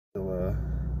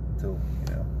till,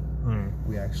 you know,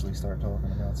 we actually start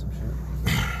talking about some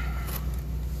shit.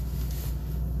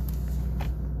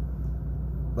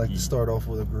 I'd like to start off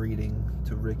with a greeting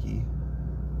to Ricky,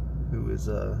 who is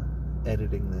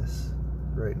editing this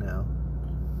right now.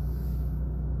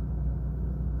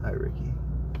 Hi, Ricky.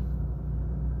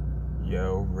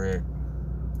 Yo, Rick.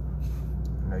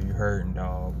 I know you hurting,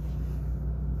 dog.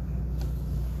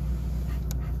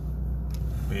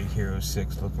 Big Hero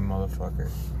 6 looking motherfucker.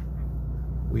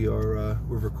 We're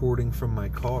recording from my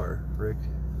car, Rick.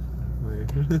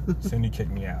 Cindy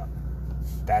kicked me out.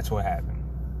 That's what happened.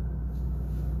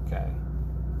 Okay.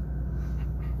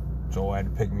 Joel had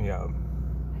to pick me up.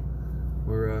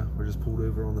 We're just pulled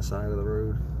over on the side of the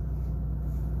road.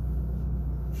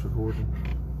 Just recording.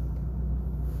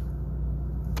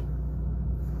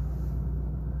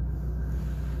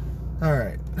 All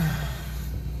right.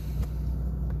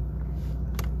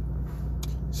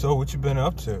 So, what you been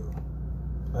up to?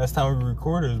 Last time we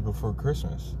recorded was before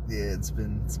Christmas. Yeah, it's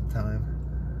been some time.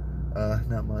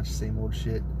 Not much, same old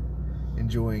shit.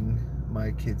 Enjoying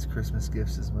my kids' Christmas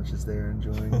gifts as much as they're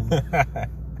enjoying them.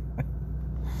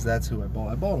 'Cause that's who I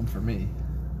bought. I bought them for me.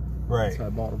 Right. That's who I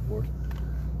bought them for.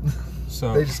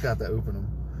 So they just got to open them.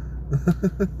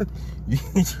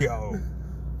 Yo,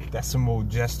 that's some old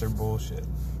jester bullshit.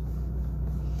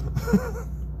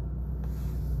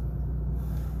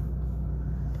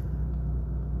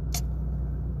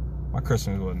 My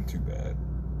Christmas wasn't too bad.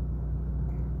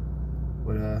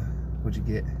 What'd you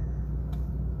get?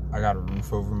 I got a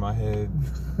roof over my head.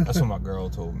 That's what my girl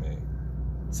told me.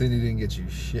 Cindy didn't get you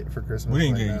shit for Christmas. We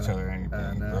didn't get each other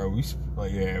anything, no. bro. We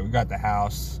got the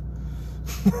house.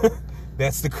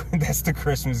 That's the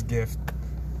Christmas gift.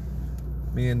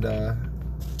 Me and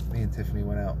Tiffany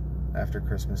went out after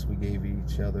Christmas. We gave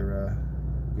each other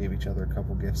a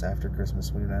couple gifts after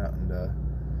Christmas. We went out and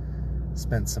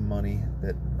spent some money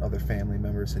that other family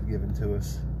members had given to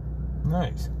us.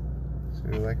 Nice. So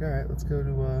we were like, all right, let's go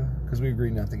to because we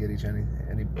agreed not to get each other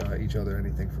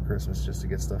anything for Christmas, just to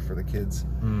get stuff for the kids.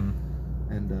 And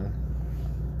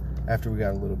after we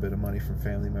got a little bit of money from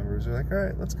family members, we're like, all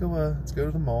right, let's go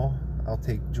to the mall. I'll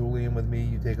take Julian with me.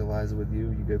 You take Eliza with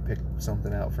you. You go pick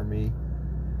something out for me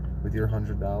with your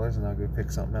 $100, and I'll go pick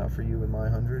something out for you with my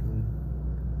 $100, and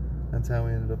that's how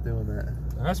we ended up doing that.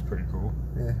 That's pretty cool.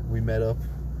 Yeah, we met up,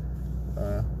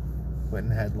 went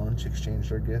and had lunch,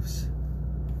 exchanged our gifts.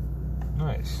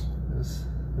 Nice. It was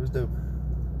dope.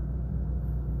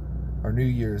 Our New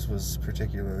Year's was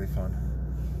particularly fun.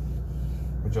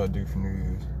 What'd y'all do for New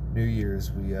Year's? New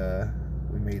Year's,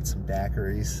 we made some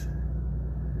daiquiris.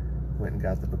 Went and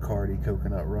got the Bacardi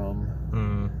coconut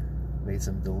rum. Made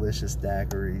some delicious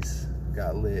daiquiris.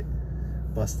 Got lit.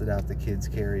 Busted out the kids'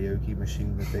 karaoke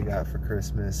machine that they got for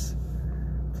Christmas.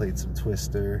 Played some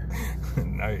Twister.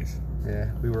 Nice.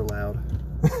 Yeah, we were loud.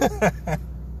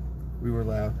 We were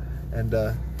loud. And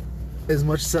as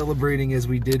much celebrating as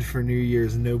we did for New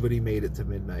Year's, nobody made it to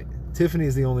midnight. Tiffany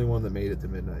is the only one that made it to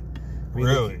midnight.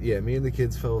 Really? Me and the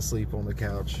kids fell asleep on the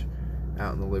couch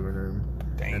out in the living room.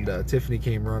 Damn. And Tiffany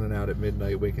came running out at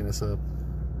midnight, waking us up.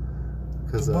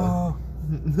 Because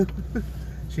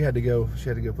she had to go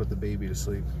put the baby to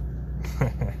sleep.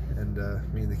 And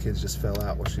me and the kids just fell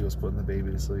out while she was putting the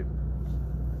baby to sleep.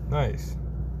 Nice.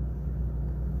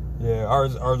 Yeah,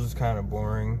 ours was kind of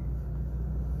boring.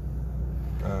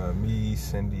 Me,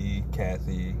 Cindy,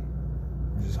 Kathy,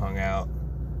 we just hung out,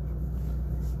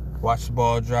 watched the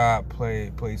ball drop,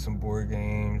 played some board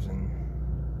games, and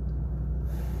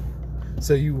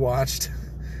so you watched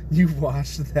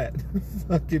that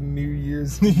fucking New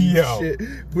Year's Yo. shit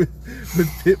with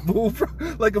Pitbull, bro.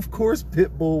 Like, of course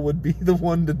Pitbull would be the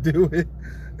one to do it.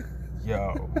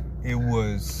 Yo, it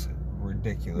was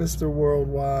ridiculous. Mr.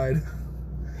 Worldwide.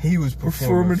 He was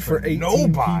performing for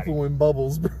 18 people in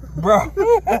bubbles, bro. Bro.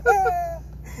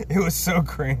 It was so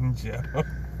cringe, yo.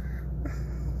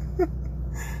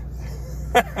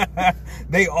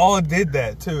 They all did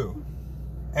that too.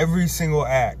 Every single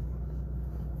act.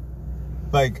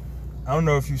 Like, I don't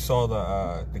know if you saw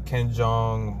the Ken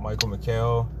Jeong, Michael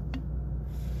McHale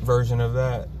version of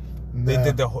that. No. They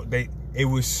did it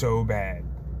was so bad.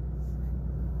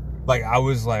 Like, I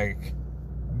was like,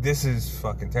 this is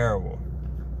fucking terrible.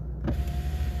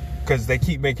 Because they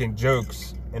keep making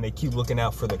jokes and they keep looking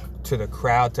out to the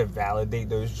crowd to validate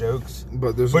those jokes.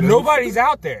 But nobody's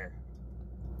out there.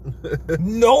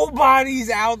 Nobody's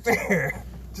out there.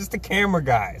 Just the camera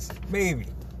guys. Maybe.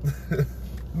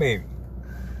 Maybe.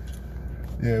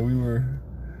 Yeah, and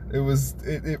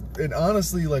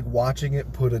honestly, like, watching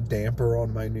it put a damper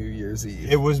on my New Year's Eve.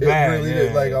 It was bad. It really yeah.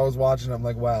 did. Like, I was watching, I'm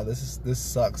like, wow, this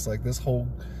sucks. Like, this whole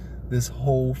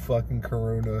fucking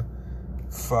Corona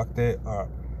fucked it up.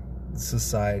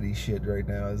 Society shit right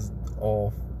now is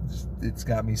all. It's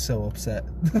got me so upset.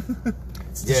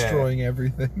 It's Yeah. destroying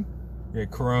everything. Yeah,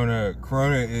 Corona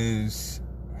is.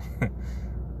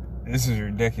 This is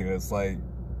ridiculous. Like,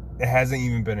 it hasn't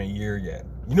even been a year yet.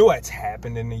 You know what's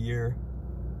happened in a year?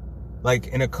 Like,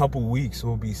 in a couple weeks,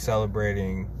 we'll be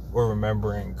celebrating or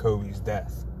remembering Kobe's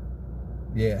death.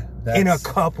 Yeah. In a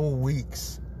couple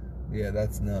weeks. Yeah,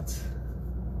 that's nuts.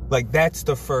 Like, that's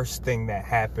the first thing that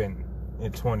happened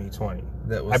in 2020.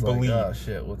 That was I like, believe. oh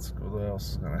shit, what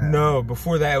else is gonna happen? No,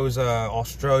 before that, it was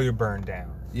Australia burned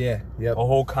down. Yeah, yep. A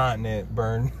whole continent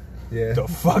burned Yeah. the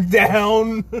fuck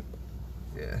down.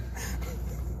 Yeah.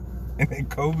 And then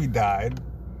Kobe died.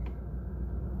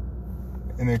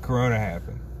 And then Corona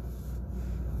happened.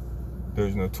 There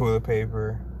was no toilet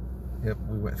paper. Yep,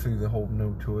 we went through the whole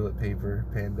no toilet paper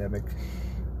pandemic.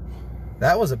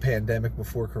 That was a pandemic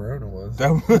before Corona was.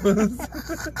 That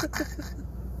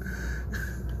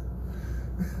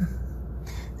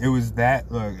It was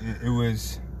that. Look, it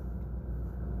was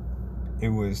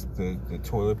the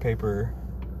toilet paper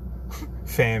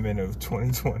famine of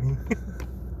 2020.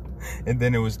 And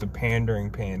then it was the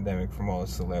pandering pandemic from all the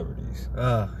celebrities.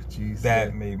 Oh, jeez.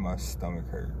 That made my stomach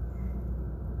hurt.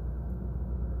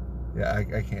 Yeah,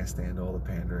 I can't stand all the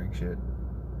pandering shit.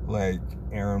 Like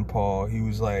Aaron Paul, he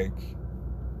was like,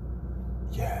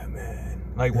 yeah, man.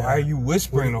 Like, why are you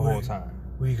whispering the whole time?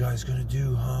 What are you guys gonna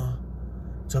do, huh?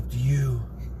 It's up to you.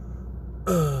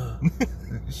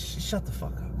 Shut the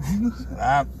fuck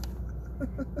up.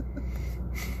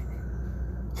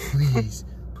 Please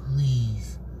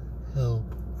help.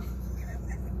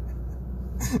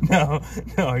 No,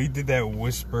 he did that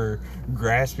whisper,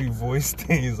 graspy voice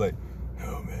thing. He's like,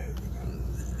 no, man,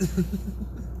 you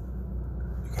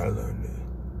gotta learn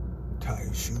to tie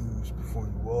your shoes before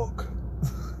you walk.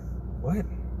 What?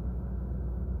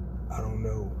 I don't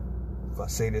know. If I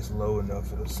say this low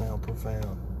enough, it'll sound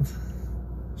profound.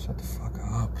 Shut the fuck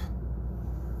up.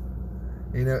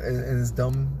 You know, and as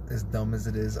dumb as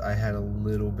it is, I had a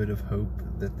little bit of hope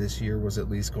that this year was at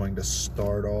least going to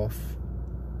start off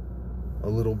a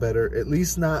little better. At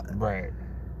least not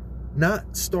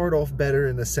start off better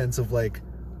in the sense of like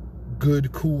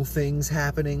good, cool things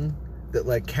happening that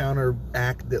like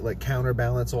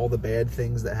counterbalance all the bad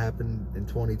things that happened in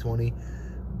 2020,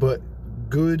 but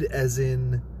good as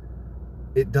in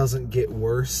it doesn't get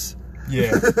worse.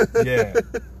 Yeah.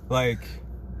 Like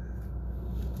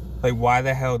why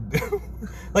the hell?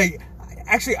 Like,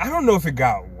 actually, I don't know if it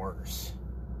got worse.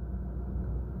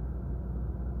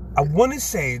 I want to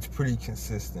say it's pretty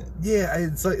consistent. Yeah,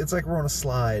 it's like we're on a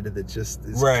slide that just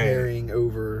is carrying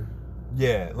over.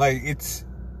 Yeah, like it's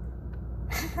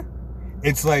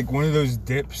like one of those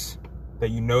dips that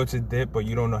you know it's a dip, but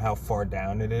you don't know how far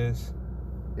down it is.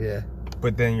 Yeah.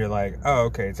 But then you're like, oh,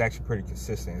 okay, it's actually pretty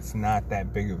consistent. It's not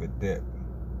that big of a dip.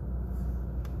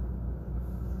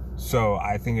 So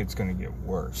I think it's gonna get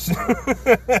worse.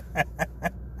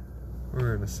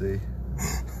 We're gonna see.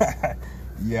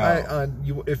 Yeah.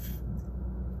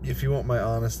 If you want my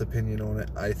honest opinion on it,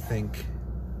 I think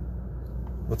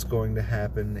what's going to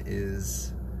happen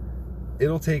is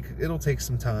it'll take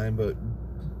some time, but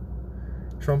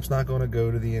Trump's not going to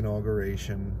go to the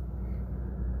inauguration.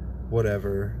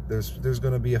 Whatever. There's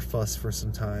going to be a fuss for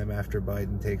some time after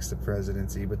Biden takes the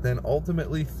presidency, but then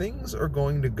ultimately things are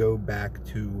going to go back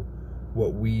to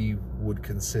what we would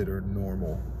consider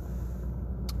normal.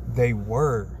 They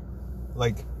were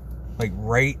like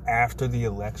right after the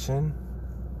election,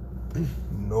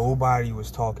 nobody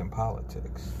was talking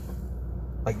politics.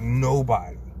 Like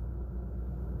nobody.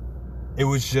 It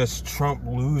was just Trump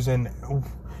losing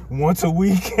once a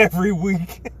week, every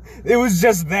week. It was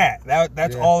just that.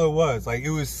 That's all it was. Like, it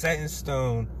was set in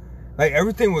stone. Like,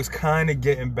 everything was kind of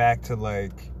getting back to,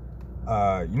 like,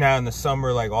 you know, in the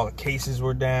summer, like, all the cases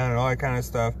were down and all that kind of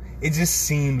stuff. It just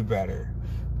seemed better.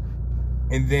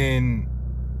 And then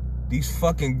these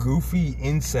fucking goofy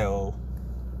incel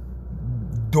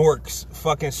dorks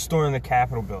fucking storming the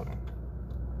Capitol building.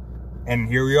 And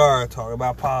here we are talking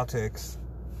about politics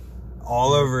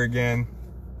all over again.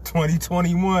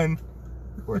 2021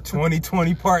 or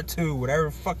 2020 part 2, whatever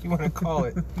the fuck you want to call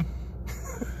it.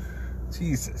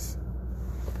 Jesus.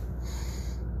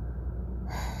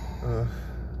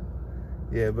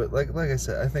 Yeah, but like I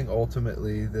said, I think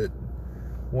ultimately that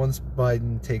once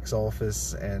Biden takes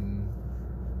office and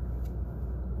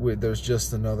there's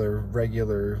just another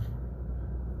regular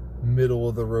middle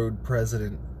of the road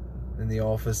president in the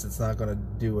office, it's not going to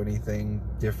do anything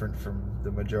different from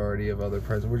the majority of other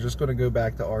presidents. We're just going to go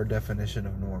back to our definition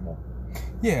of normal.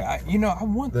 Yeah, I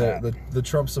want that. The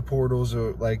Trump supporters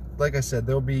are like I said,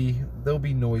 they'll be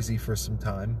noisy for some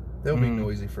time. They'll be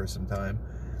noisy for some time,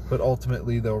 but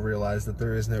ultimately they'll realize that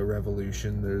there is no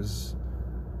revolution.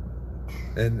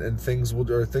 And things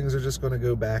are just going to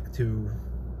go back to.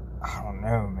 I don't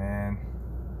know, man.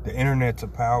 The internet's a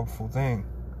powerful thing,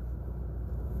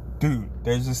 dude.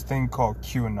 There's this thing called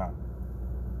QAnon,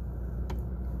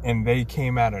 and they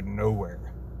came out of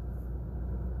nowhere.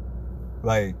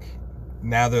 Like,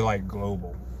 now they're like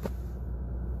global.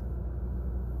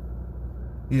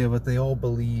 Yeah, but they all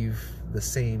believe the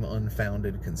same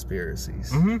unfounded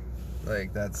conspiracies. Mm-hmm.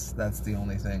 Like, that's the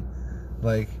only thing.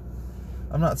 Like,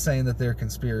 I'm not saying that their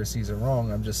conspiracies are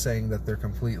wrong. I'm just saying that they're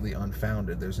completely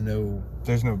unfounded. There's no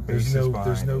basis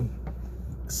behind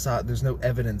there's no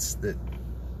evidence that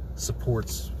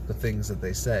supports the things that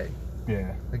they say.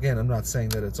 Yeah. Again, I'm not saying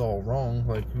that it's all wrong.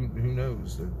 Like, who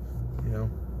knows?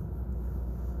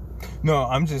 No,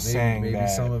 I'm just saying maybe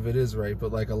that some of it is right,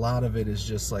 but like a lot of it is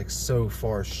just like so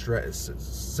far-fetched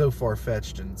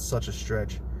and such a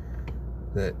stretch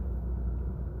that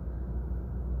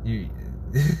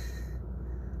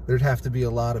there'd have to be a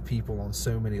lot of people on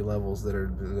so many levels that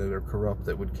are corrupt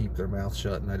that would keep their mouth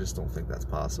shut, and I just don't think that's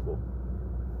possible.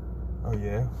 Oh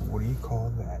yeah? What do you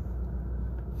call that?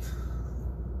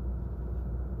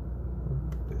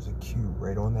 There's a Q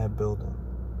right on that building.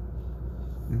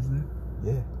 Is there?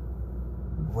 Yeah.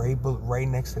 Right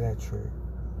next to that tree.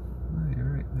 Oh, you're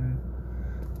right there.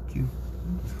 Q.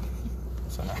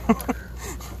 So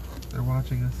They're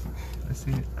watching us. I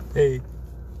see it. Hey.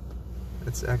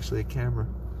 It's actually a camera.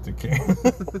 It's a camera.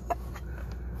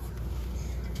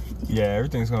 Yeah,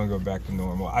 everything's gonna go back to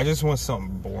normal. I just want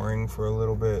something boring for a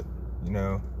little bit,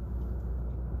 I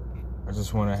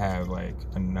just want to have like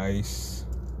a nice,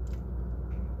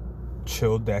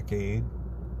 chill decade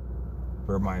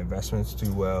where my investments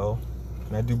do well,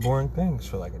 and I do boring things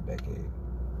for like a decade.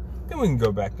 Then we can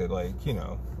go back to like,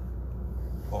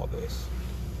 all this.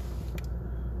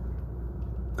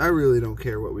 I really don't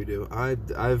care what we do.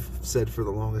 I've said for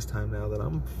the longest time now that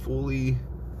I'm fully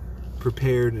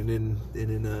prepared and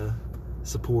in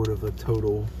support of a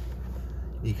total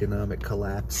economic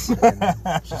collapse and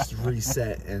just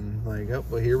reset and like, oh,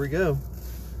 well, here we go.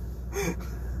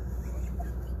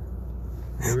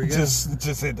 Here we go.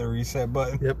 Just hit the reset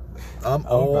button. Yep.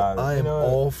 I am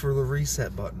all for the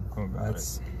reset button.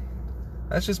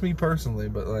 That's just me personally,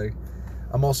 but like,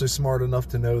 I'm also smart enough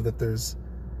to know that there's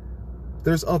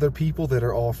other people that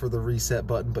are all for the reset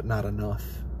button, but not enough.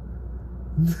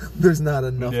 There's not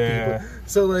enough people.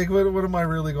 So like, what am I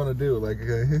really gonna do? Like,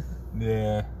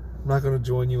 yeah. I'm not gonna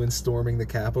join you in storming the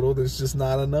Capitol. There's just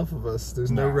not enough of us.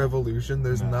 There's no revolution.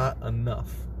 There's not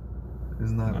enough.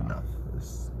 There's not enough.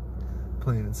 It's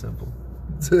plain and simple.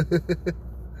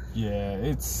 Yeah,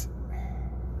 it's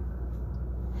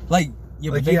like,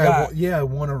 I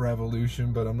want a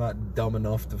revolution, but I'm not dumb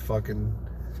enough to fucking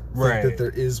think that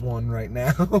there is one right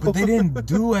now. But they didn't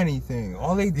do anything.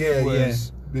 All they did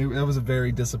was that was a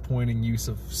very disappointing use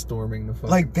of storming the fucking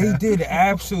like, they did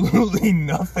absolutely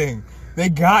nothing. They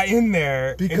got in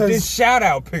there and did shout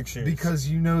out pictures. Because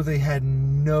they had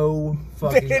no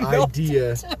fucking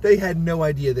idea. They had no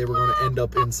idea they were going to end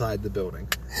up inside the building.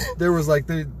 There was like,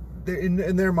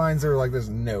 in their minds, they were like, there's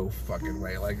no fucking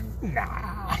way. Like,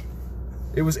 nah.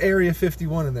 It was Area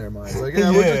 51 in their minds. Like,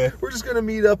 we're just going to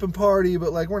meet up and party,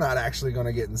 but like, we're not actually going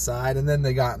to get inside. And then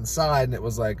they got inside and it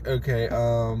was like, okay,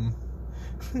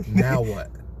 now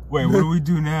what? Wait, what do we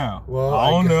do now? Well, I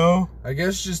don't know. I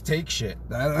guess just take shit.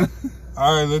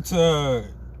 Alright, let's I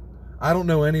don't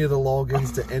know any of the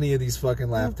logins to any of these fucking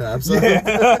laptops.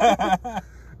 Yeah.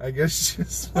 I guess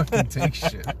just fucking take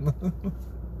shit.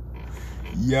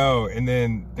 Yo, and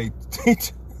then they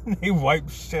wipe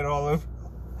shit all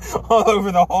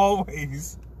over the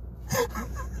hallways.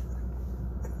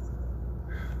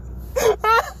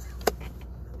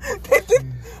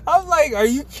 I'm like, are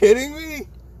you kidding me?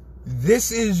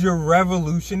 This is your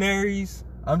revolutionaries?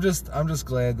 I'm just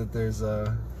glad that there's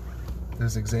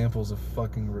examples of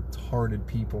fucking retarded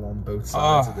people on both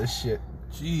sides of this shit.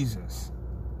 Jesus.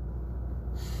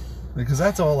 Because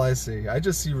that's all I see. I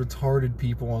just see retarded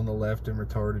people on the left and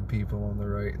retarded people on the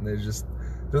right, and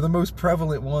they're the most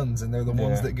prevalent ones, and they're the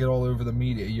ones that get all over the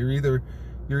media. You're either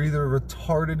a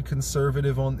retarded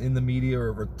conservative in the media or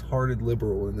a retarded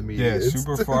liberal in the media. Yeah,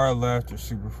 super far left or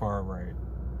super far right.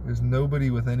 There's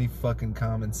nobody with any fucking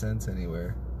common sense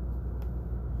anywhere.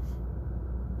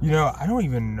 I don't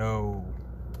even know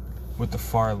what the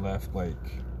far left, like,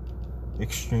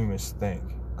 extremists think.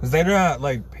 Because they're not,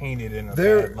 like, painted in a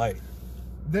bad light.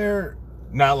 They're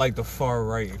Not like the far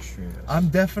right extremists.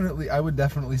 I would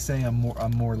definitely say I'm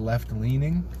more left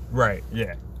leaning. Right,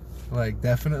 yeah. Like,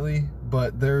 definitely.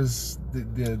 But there's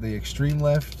the extreme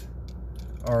left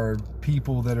are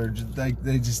people that are just, like,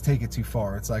 they just take it too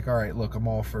far. It's like, all right, look, I'm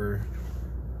all for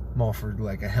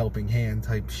like a helping hand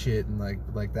type shit and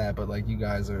like that, but like you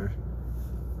guys are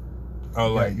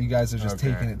you guys are just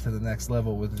taking it to the next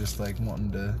level with just like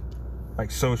wanting to, like,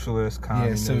 socialist,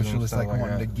 communism, yeah, socialist, like wanting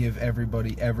that. to give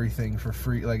everybody everything for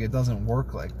free. Like, it doesn't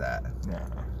work like that. Nah.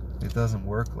 It doesn't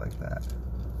work like that.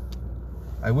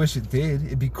 I wish it did.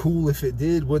 It'd be cool if it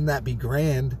did. Wouldn't that be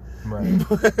grand? Right.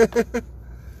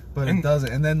 But it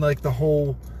doesn't. And then like the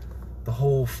whole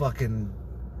fucking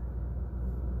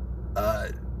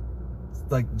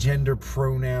like gender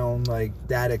pronoun, like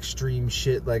that extreme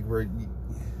shit, like where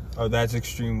Oh, that's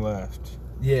extreme left.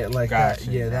 yeah, like Gotcha,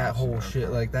 that, yeah, that whole okay. shit,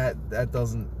 like that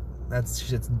doesn't, that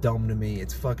shit's dumb to me.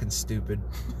 It's fucking stupid.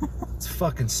 It's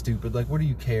fucking stupid. Like, what do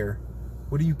you care?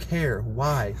 What do you care?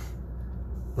 Why?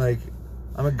 Like,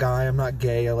 I'm a guy, I'm not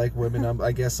gay, I like women,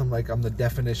 I guess I'm the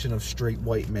definition of straight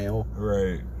white male.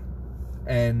 Right.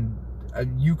 And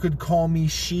you could call me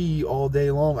she all day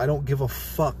long. I don't give a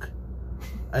fuck.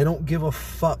 I don't give a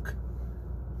fuck.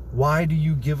 Why do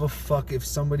you give a fuck if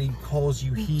somebody calls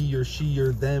you he or she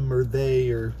or them or they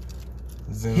or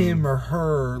Zoom. him or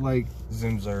her? Like,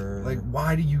 Zimzer. like,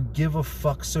 why do you give a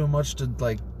fuck so much to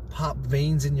like pop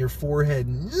veins in your forehead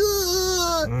and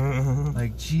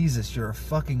like, Jesus, you're a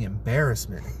fucking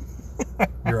embarrassment.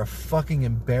 You're a fucking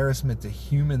embarrassment to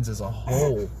humans as a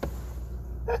whole.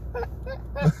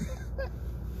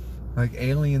 Like,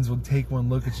 aliens would take one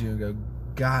look at you and go,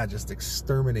 God, just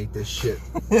exterminate this shit.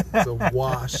 It's a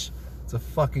wash. It's a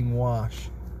fucking wash.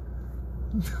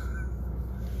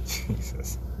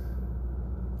 Jesus.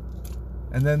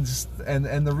 And then just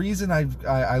and the reason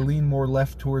I lean more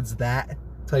left towards that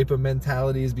type of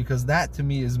mentality is because that to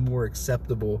me is more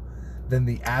acceptable than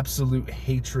the absolute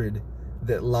hatred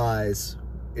that lies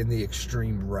in the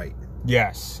extreme right.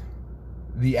 Yes.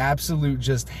 The absolute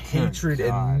just hatred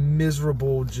and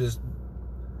miserable just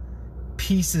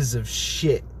pieces of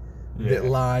shit that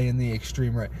lie in the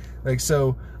extreme right. Like,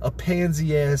 so a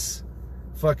pansy ass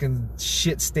fucking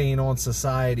shit stain on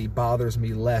society bothers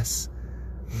me less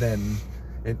than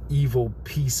an evil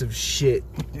piece of shit.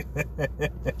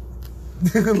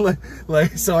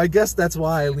 like, so I guess that's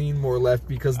why I lean more left,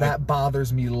 because that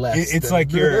bothers me less. It's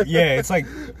like you're, yeah, it's like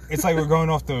we're going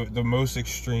off the most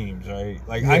extremes, right?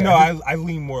 Like, Yeah. I know I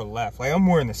lean more left. Like, I'm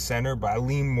more in the center, but I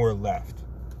lean more left.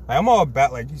 Like, I'm all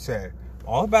about, like you said,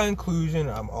 all about inclusion.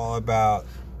 I'm all about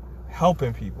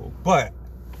helping people, but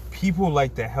people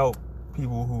like to help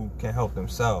people who can help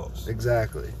themselves.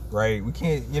 Exactly. Right? We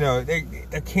can't, you know, there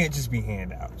can't just be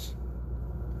handouts.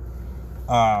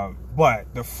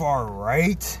 But the far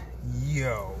right,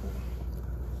 yo,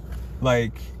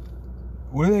 like,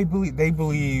 what do they believe? They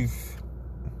believe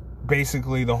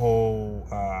basically the whole,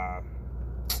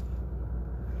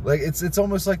 like, it's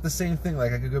almost like the same thing.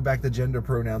 Like, I could go back to gender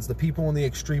pronouns. The people on the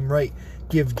extreme right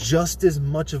give just as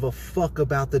much of a fuck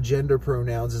about the gender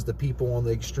pronouns as the people on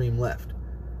the extreme left.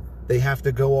 They have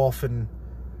to go off and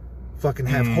fucking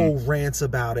have whole rants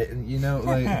about it, and, you know,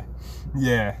 like,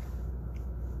 yeah.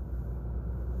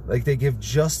 Like, they give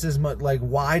just as much. Like,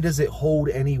 why does it hold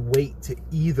any weight to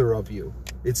either of you?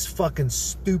 It's fucking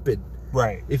stupid.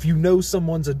 Right. If you know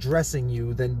someone's addressing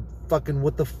you, then fucking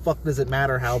what the fuck does it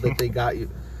matter how that they got you?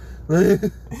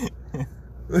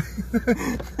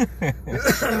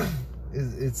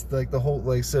 It's like the whole,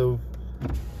 like, so.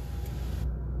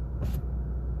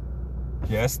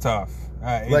 Yeah, it's tough.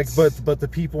 Like, but the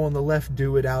people on the left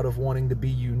do it out of wanting to be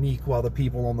unique, while the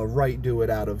people on the right do it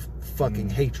out of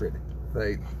fucking hatred.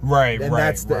 Like, and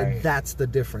that's the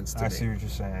difference to me. I see what you're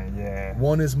saying. Yeah.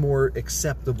 One is more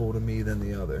acceptable to me than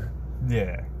the other.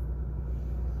 Yeah.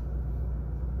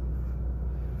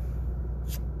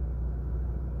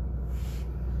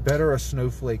 Better a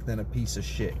snowflake than a piece of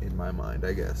shit, in my mind,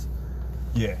 I guess.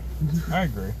 Yeah. I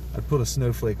agree. I'd put a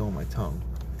snowflake on my tongue.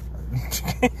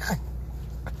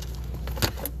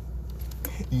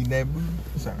 Eat that boo.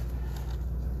 Sorry.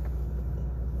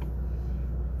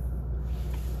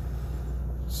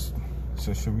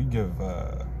 So should we give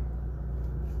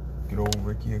good old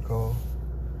Ricky a call?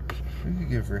 We could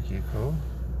give Ricky a call.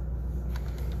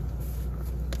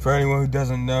 For anyone who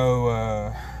doesn't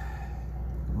know,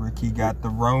 Ricky got the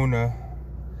Rona.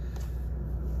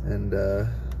 And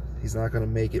he's not going to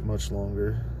make it much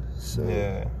longer. So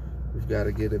yeah. We've got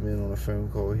to get him in on a phone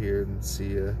call here and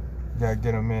see. Gotta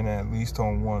get him in at least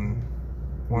on one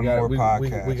more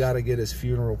podcast. We got to get his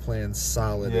funeral plan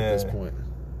solid at this point.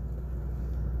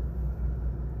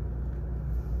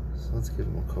 let's give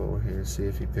him a call here and see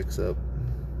if he picks up.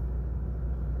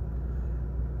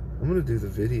 I'm gonna do the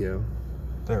video.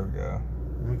 There we go.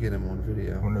 I'm gonna get him on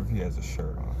video. I wonder if he has a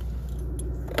shirt on.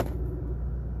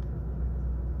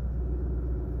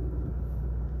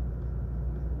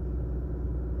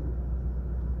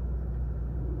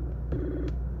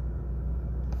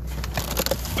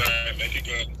 Alright, make it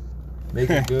good. Make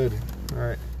it good. All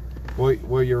right.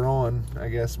 Well, you're on. I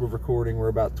guess we're recording. We're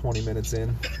about 20 minutes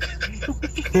in.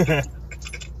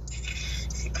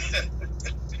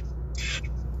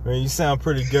 Man, you sound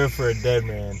pretty good for a dead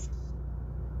man.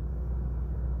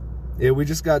 Yeah, we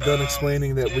just got done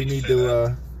explaining that we need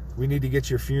to get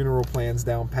your funeral plans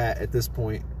down pat at this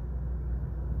point.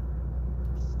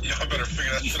 Y'all better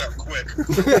figure that shit out quick.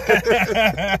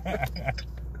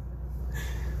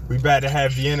 We about to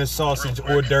have Vienna sausage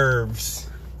hors d'oeuvres.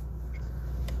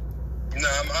 No,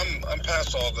 I'm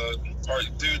past all the party.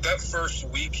 Dude, that first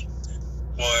week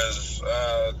was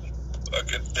a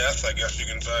good death, I guess you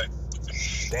can say.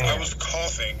 Damn. I was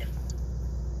coughing,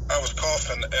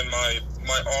 and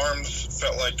my arms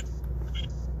felt like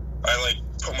I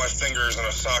put my fingers in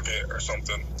a socket or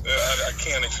something. I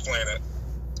can't explain it.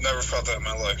 Never felt that in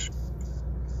my life.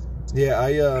 Yeah,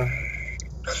 I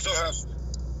still have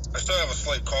a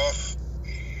slight cough,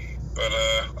 but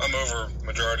I'm over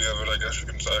majority of it, I guess you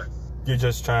can say. You're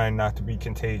just trying not to be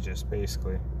contagious,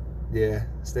 basically. Yeah,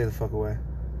 stay the fuck away.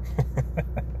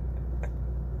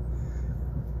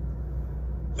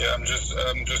 Yeah, I'm just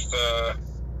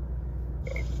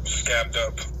scabbed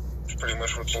up. It's pretty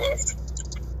much what's left.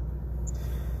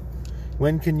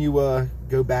 When can you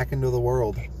go back into the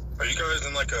world? Are you guys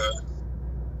in like a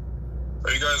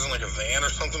van or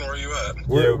something? Where are you at?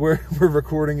 We're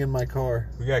recording in my car.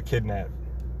 We got kidnapped.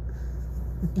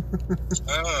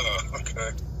 Oh, okay.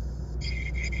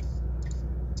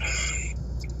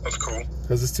 That's cool.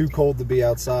 Because it's too cold to be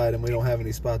outside and we don't have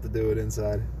any spot to do it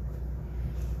inside.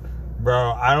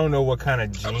 Bro, I don't know what kind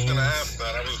of genes. I was gonna ask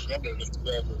that. I was wondering if you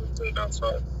guys were staying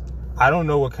outside. I don't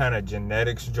know what kind of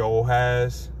genetics Joel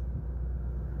has,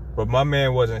 but my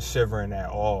man wasn't shivering at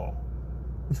all.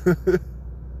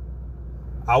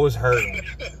 I was hurting.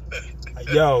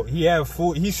 Yo,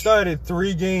 he started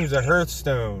 3 games of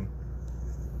Hearthstone,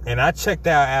 and I checked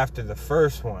out after the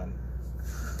first one.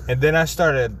 And then I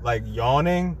started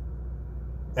yawning,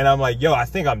 and I'm like, yo, I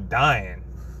think I'm dying.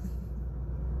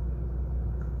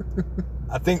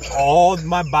 I think all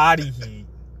my body heat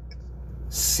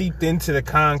seeped into the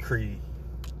concrete,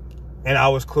 and I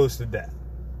was close to death.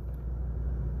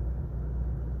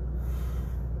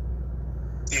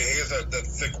 Yeah, he has that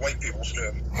thick white people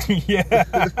skin. Yeah.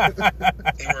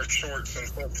 He wears shorts and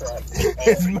flip-flops.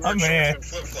 It's my man.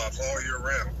 Shorts and flip-flops all year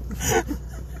round.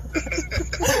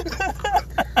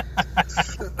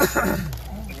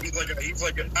 He's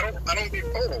like, I don't get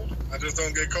cold. I just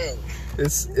don't get cold.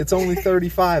 It's only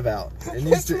 35 out. It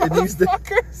needs to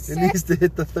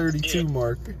hit the 32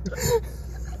 mark.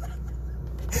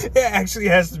 It actually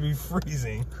has to be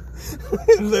freezing.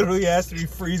 It literally has to be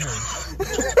freezing.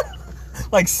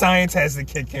 Like science has to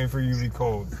kick in for you to be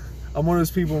cold. I'm one of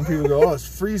those people when people go, "Oh, it's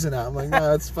freezing out." I'm like,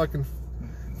 "No, it's fucking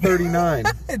 39."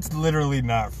 It's literally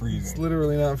not freezing. It's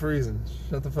literally not freezing.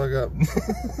 Shut the fuck up.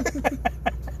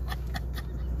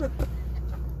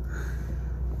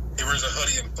 He wears a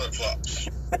hoodie and flip-flops.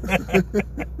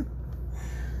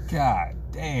 God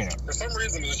damn. For some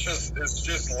reason, it's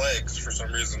just legs. For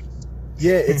some reason.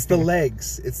 Yeah, it's the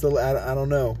legs. It's the I don't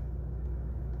know.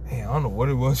 Hey, I don't know what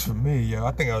it was for me, yo.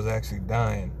 I think I was actually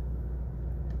dying.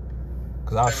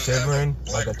 Because I was shivering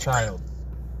like a child.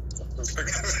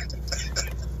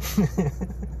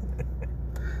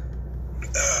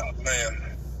 Oh,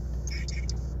 man.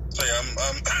 So yeah, I'm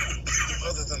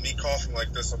other than me coughing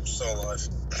like this, I'm still alive.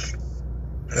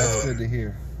 That's good to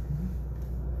hear.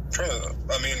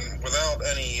 Without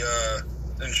any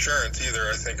insurance either,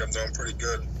 I think I'm doing pretty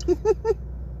good.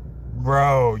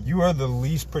 Bro, you are the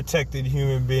least protected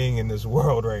human being in this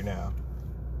world right now.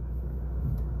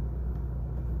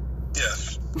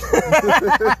 Yes. And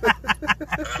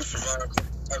I've survived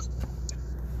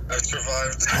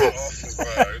off of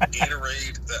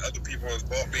Gatorade that other people have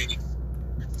bought me.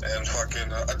 And fucking,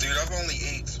 dude, I've only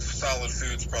ate solid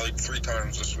foods probably 3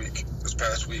 times this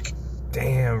past week.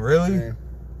 Damn, really? Damn.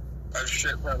 I've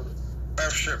shit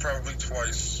probably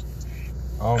twice.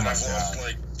 Oh and my I've lost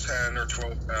God. 10 or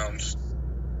 12 pounds.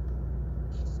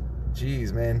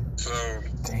 Jeez, man. So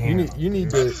Damn. You need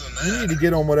to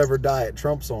get on whatever diet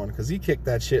Trump's on, because he kicked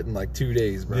that shit in 2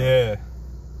 days, bro. Yeah.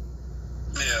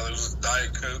 yeah, there's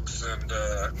Diet Cokes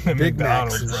and Big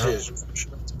Macs McDonald's, and bro. shit.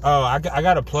 Oh, I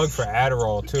got a plug for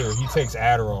Adderall too. He takes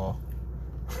Adderall.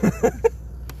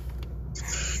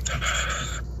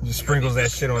 Just sprinkles that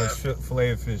shit on his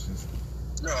fillet of fishes.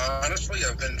 No, honestly,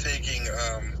 I've been taking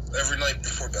every night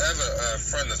before. I have a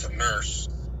friend that's a nurse,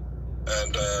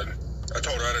 and I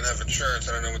told her I didn't have insurance.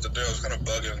 I didn't know what to do. I was kind of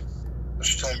bugging. And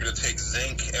she told me to take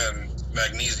zinc and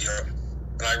magnesium.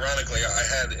 And ironically, I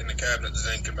had in the cabinet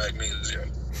zinc and magnesium.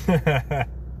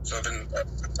 So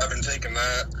I've been taking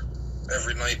that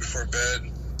every night before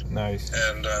bed. Nice.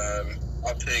 And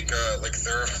I'll take like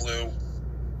Theraflu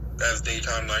as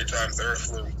daytime, nighttime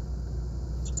Theraflu.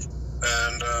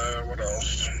 And what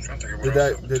else? I'm trying to think of what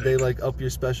else Did they like up your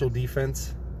special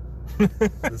defense?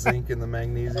 The zinc and the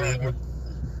magnesium. Dude,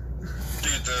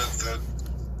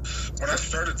 when I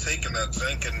started taking that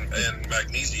zinc and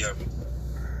magnesium,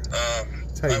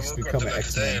 That's how you I woke up become the an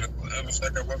next day X-Man. and it was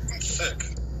like I wasn't sick.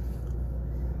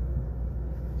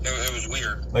 It was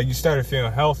weird. Like you started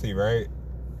feeling healthy, right?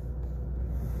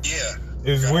 Yeah.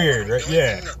 It was weird, right?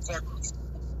 Yeah. The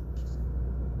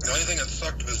only thing that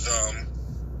sucked was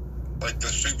like the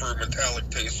super metallic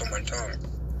taste on my tongue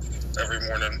every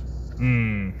morning.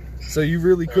 So you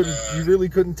really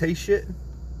couldn't taste shit?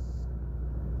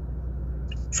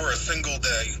 For a single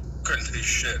day, couldn't taste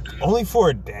shit, dude. Only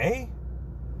for a day?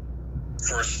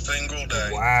 For a single day.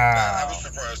 Wow. I was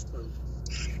surprised too.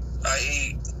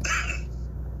 I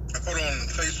put on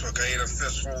Facebook, I ate a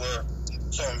fistful of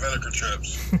salt and vinegar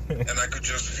chips, and I could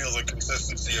just feel the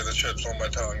consistency of the chips on my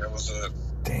tongue. That was it.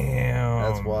 Damn.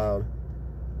 That's wild.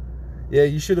 Yeah,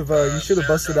 you should have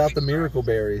busted out the miracle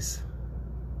berries.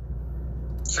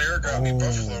 Sarah got me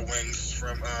buffalo wings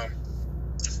from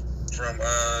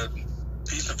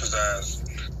Pizza Pizzazz.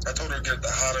 I told her to get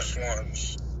the hottest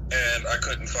ones, and I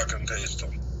couldn't fucking taste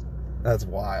them. That's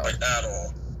wild. Like, at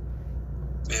all.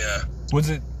 Yeah. Was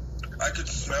it? I could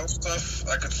smell stuff.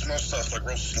 Like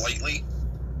real slightly.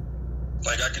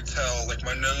 Like I could tell, like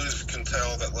my nose can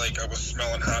tell that like I was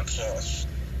smelling hot sauce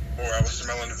or I was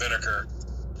smelling vinegar,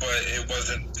 but it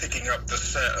wasn't picking up the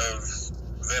scent of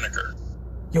vinegar.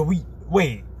 Yo,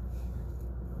 wait.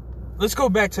 Let's go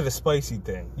back to the spicy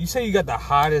thing. You say you got the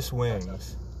hottest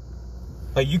wings.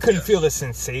 Like you couldn't feel the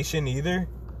sensation either?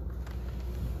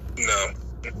 No.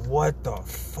 What the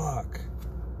fuck?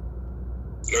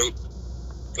 Nope.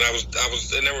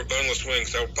 And they were boneless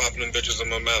wings. I was popping them bitches in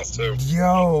my mouth too.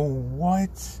 Yo, what?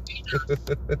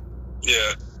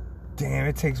 Yeah. Damn,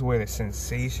 it takes away the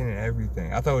sensation and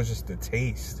everything. I thought it was just the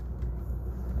taste.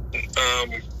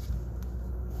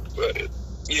 But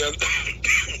yeah.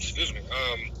 Excuse me.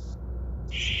 I'm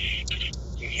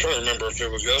trying to remember if it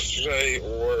was yesterday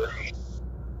or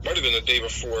might have been the day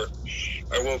before.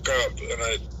 I woke up and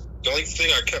the only thing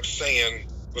I kept saying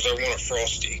was I want a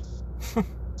Frosty.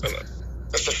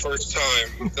 That's the first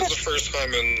time. That's the first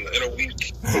time in a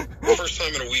week. The first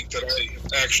time in a week that I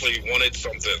actually wanted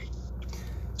something.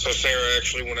 So Sarah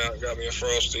actually went out and got me a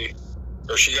Frosty,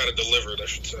 or she got it delivered, I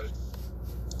should say,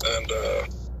 and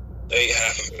ate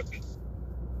half of it.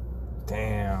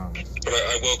 Damn. But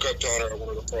I woke up telling her I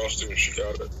wanted a Frosty when she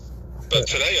got it. But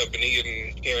today I've been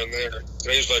eating here and there.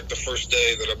 Today's like the first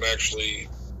day that I'm actually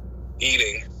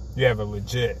eating. You have a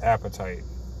legit appetite.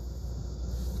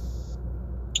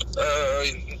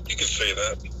 You could say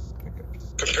that. Okay.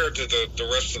 Compared to the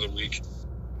rest of the week.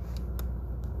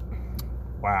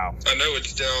 Wow. I know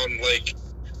it's down, like,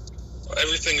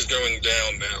 everything's going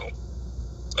down now.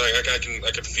 Like, I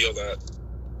can feel that.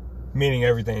 Meaning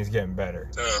everything's getting better.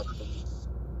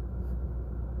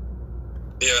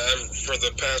 Yeah, for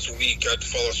the past week, I'd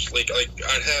fall asleep. Like,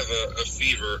 I'd have a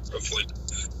fever of, like,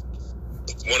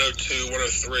 102,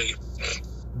 103.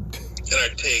 And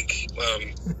I'd take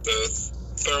the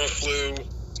Theraflu,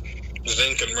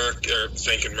 zinc and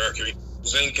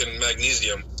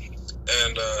magnesium,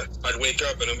 and I'd wake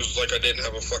up and it was like I didn't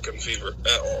have a fucking fever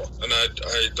at all, and I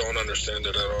don't understand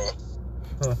it at all.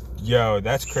 Huh. Yo,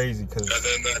 that's crazy. Cause and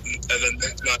then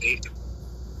that night,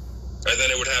 and then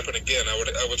it would happen again.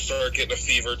 I would start getting a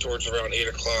fever towards around 8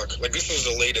 o'clock. Like this is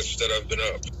the latest that I've been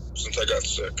up since I got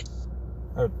sick.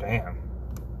 Oh damn.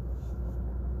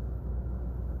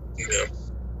 Yeah.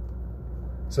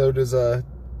 So does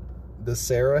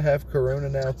Sarah have corona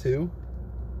now too?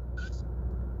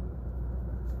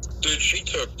 Dude, she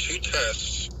took 2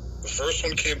 tests. The first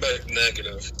one came back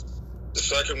negative. The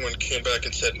second one came back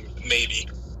and said maybe.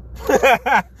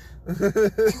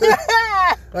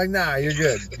 Like, nah, you're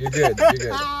good. You're good.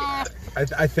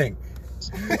 I think.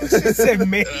 She said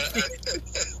maybe.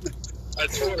 I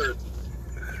told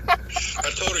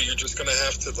her you're just gonna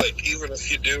have to, like, even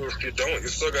if you do, if you don't, you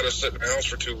still gotta sit in the house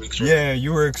for 2 weeks. Right? Yeah,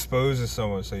 you were exposed to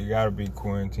someone, so you gotta be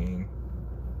quarantined.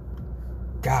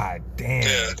 God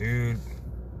damn, dude.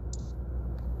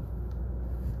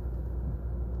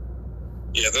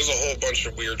 Yeah, there's a whole bunch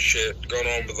of weird shit going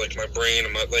on with like my brain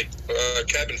and my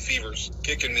cabin fever's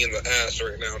kicking me in the ass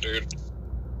right now, dude.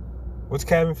 What's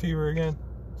cabin fever again?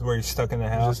 It's where you're stuck in the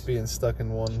house. Just being stuck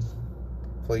in one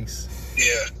place.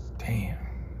 Yeah. Damn.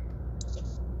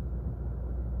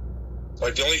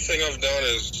 Like the only thing I've done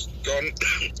is gone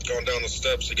down the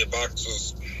steps to get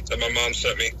boxes that my mom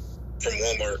sent me from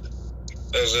Walmart.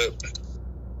 That's it.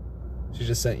 She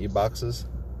just sent you boxes?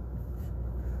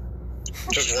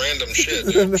 Just random shit,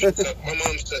 dude. My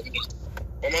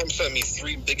mom sent me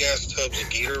 3 big ass tubs of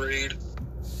Gatorade.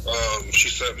 She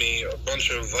sent me a bunch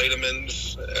of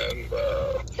vitamins and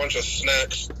a bunch of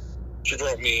snacks. She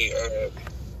brought me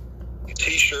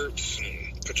t-shirts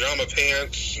and pajama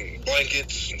pants and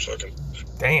blankets and fucking.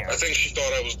 Damn. I think she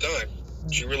thought I was done.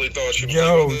 She really thought she was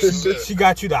Yo, like, this is it. she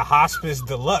got you the hospice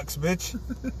deluxe, bitch.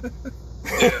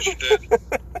 Yeah, she did.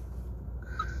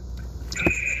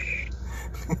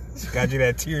 She got you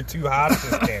that tier 2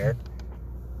 hospice care.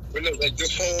 But no, like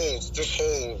this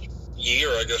whole year,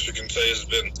 I guess you can say, has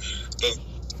been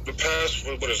the past,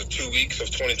 what is it, 2 weeks of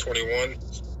 2021.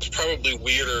 It's probably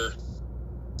weirder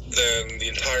than the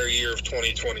entire year of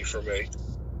 2020 for me.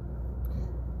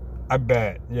 I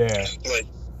bet, yeah. Like,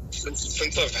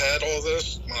 since I've had all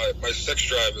this, my sex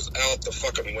drive is out the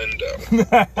fucking window.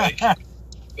 Like,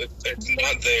 it's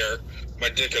not there. My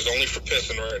dick is only for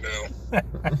pissing right now.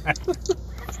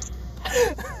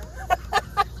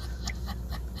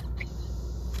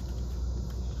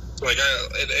 Like,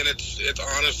 it's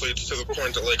honestly, it's to the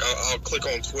point that, like, I'll click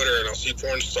on Twitter and I'll see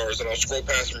porn stars and I'll scroll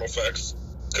past them effects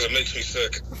because it makes me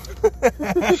sick.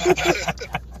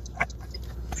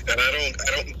 And I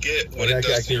don't get what it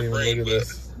does to your brain.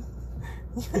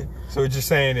 So what you're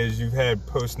saying is you've had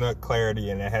post-nut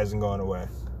clarity and it hasn't gone away.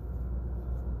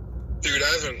 Dude,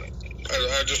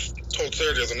 I just told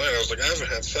Sarah the other night, I was like, I haven't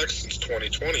had sex since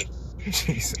 2020.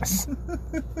 Jesus.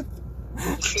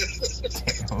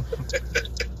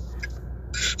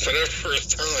 For that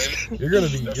first time. You're gonna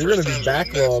be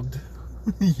backlogged.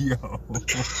 Yo.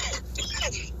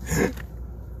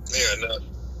 Yeah, no.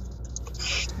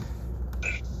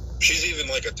 She's even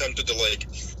like attempted to like,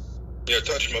 you know,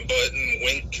 touch my butt and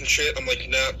wink and shit. I'm like,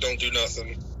 nah, don't do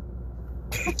nothing.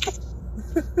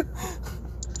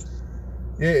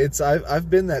 Yeah, I've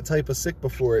been that type of sick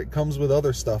before. It comes with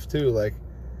other stuff too. Like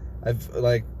I've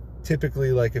like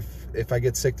typically like if I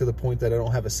get sick to the point that I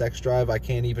don't have a sex drive, I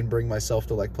can't even bring myself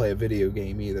to like play a video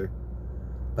game either.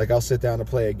 Like I'll sit down to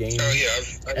play a game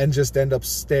and just end up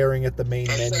staring at the main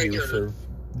menu for.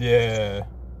 Yeah,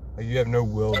 like you have no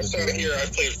will. I sat here. I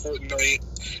played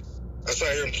Fortnite. I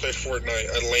sat here and played Fortnite.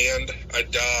 I land. I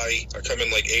die. I come in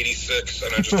like 86,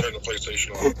 and I just turn the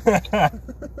PlayStation off.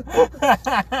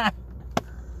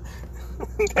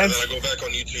 And then I go back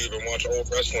on YouTube and watch old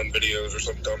wrestling videos or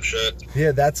some dumb shit.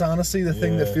 Yeah, that's honestly the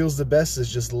thing that feels the best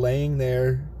is just laying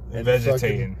there and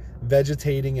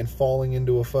vegetating and falling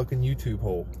into a fucking YouTube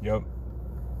hole. Yep.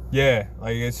 Yeah,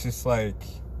 like it's just like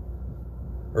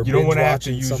or you don't want to have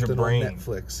to use your brain. On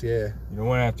Netflix, yeah. You don't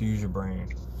want to have to use your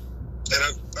brain.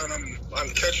 And I'm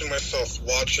catching myself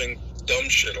watching dumb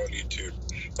shit on YouTube,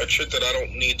 like shit that I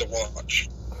don't need to watch.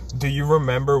 Do you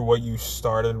remember what you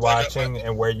started watching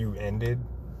and where you ended?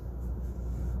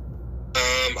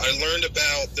 I learned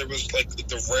about there was like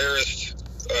the rarest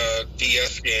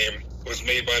DS game was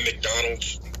made by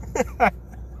McDonald's, and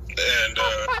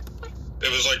it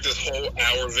was like this whole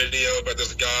hour video about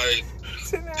this guy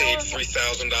paid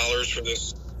 $3,000 for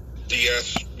this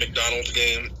DS McDonald's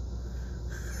game,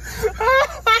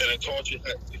 and it taught you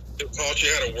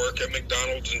how to work at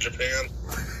McDonald's in Japan.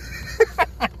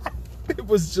 It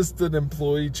was just an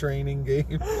employee training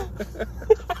game.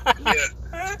 Yeah.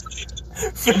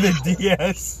 For the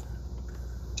DS.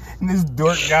 And this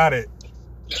dork got it.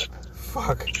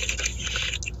 Fuck.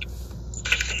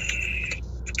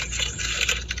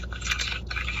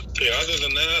 Yeah, other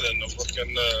than that, and the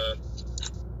fucking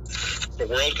the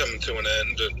world coming to an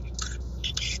end, and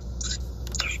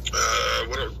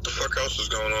what the fuck else is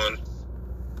going on?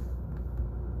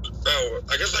 Oh,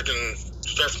 I guess I can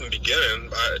start from the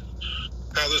beginning.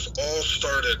 How this all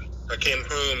started. I came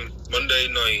home Monday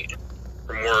night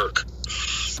from work,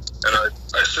 and I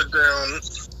sit down,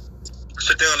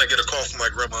 I get a call from my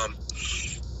grandma,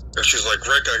 and she's like,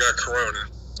 Rick, I got corona.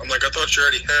 I'm like, I thought you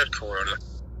already had corona.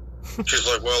 She's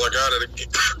like, well, I got it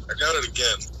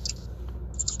again.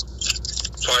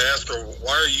 So I asked her,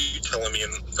 why are you telling me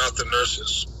and not the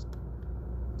nurses?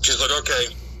 She's like,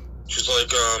 okay. She's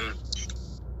like,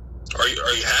 are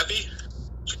you happy?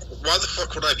 Why the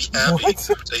fuck would I be happy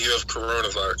that you have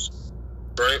coronavirus?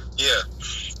 Right? Yeah.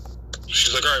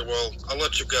 She's like, all right, well, I'll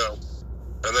let you go.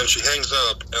 and then she hangs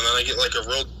up, and then I get like a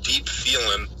real deep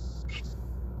feeling,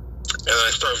 and I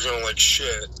start feeling like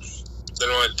shit. Then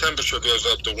my temperature goes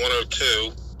up to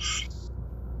 102,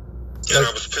 and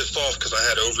I was pissed off because I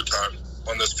had overtime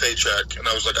on this paycheck, and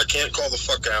I was like, I can't call the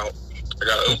fuck out. I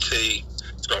got OT.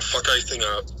 It's gonna fuck everything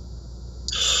up.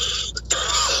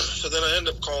 So then I end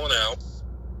up calling out.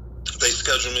 They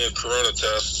schedule me a corona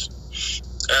test.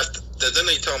 Then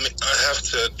they tell me I have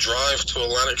to drive to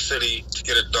Atlantic City to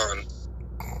get it done.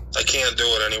 I can't do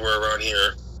it anywhere around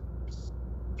here.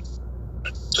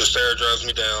 So Sarah drives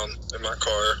me down in my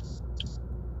car.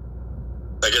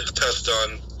 I get the test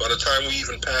done. By the time we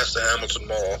even pass the Hamilton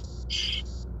Mall,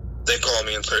 they call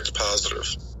me and say it's positive.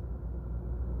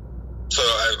 So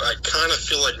I kind of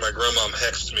feel like my grandmom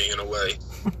hexed me in a way.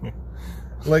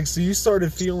 Like, so you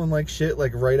started feeling like shit,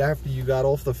 like, right after you got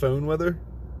off the phone with her?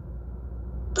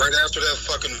 Right after that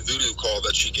fucking voodoo call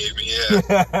that she gave me,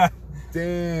 yeah.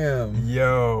 Damn.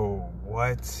 Yo,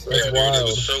 what? That's yeah, dude, wild. it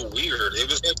was so weird. It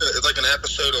was like an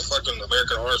episode of fucking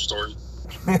American Horror Story.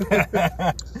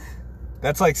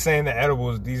 That's like saying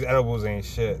that these edibles ain't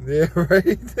shit. Yeah,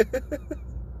 right?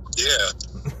 Yeah.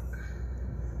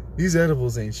 These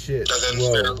edibles ain't shit. And then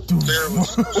Whoa. Sarah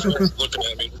was looking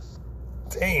at me.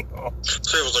 Damn.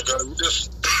 Sarah was like, oh,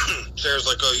 Sarah's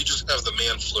like, oh, you just have the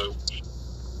man flu.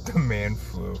 The man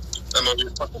flu. I'm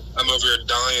over here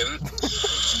dying.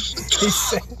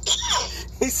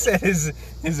 He said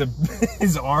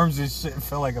his arms and shit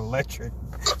felt like electric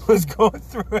was going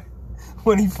through it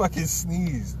when he fucking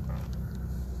sneezed.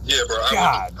 Yeah, bro.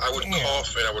 I would damn.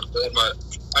 cough and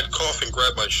I'd cough and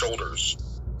grab my shoulders.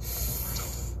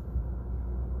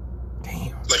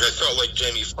 Damn. Like I felt like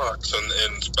Jamie Foxx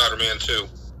in Spider-Man 2.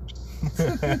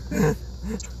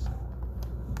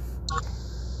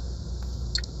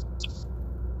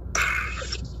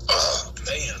 Oh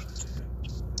man.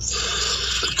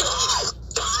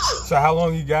 So how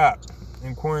long you got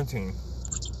in quarantine?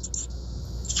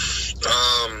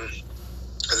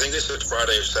 I think they said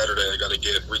Friday or Saturday I gotta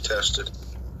get retested.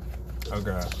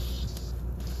 Okay.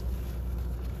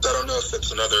 I don't know if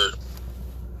it's another.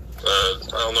 I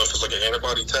don't know if it's like an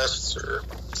antibody test or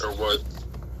what.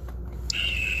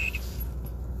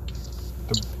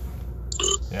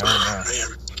 Yeah, I don't know. Man.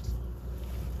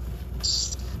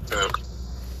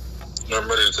 Yeah. I'm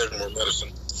ready to take more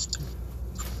medicine.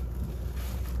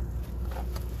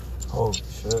 Holy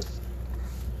shit.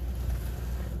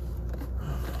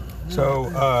 So,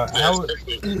 how?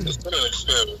 It's been an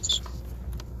experience.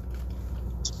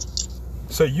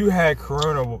 So you had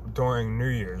corona during New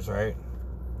Year's, right?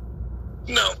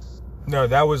 No. No,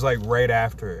 that was like right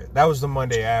after it. That was the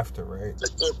Monday after, right?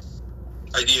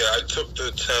 I took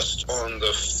the test on the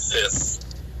 5th.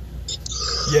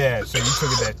 Yeah, so you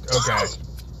took it okay.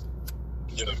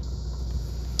 Yeah.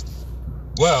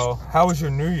 Well, how was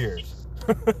your New Year's?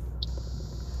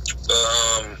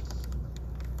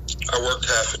 I worked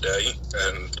half a day,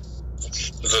 and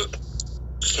there's a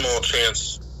small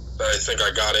chance that I think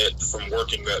I got it from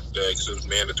working that day because it was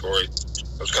mandatory.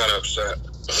 I was kind of upset.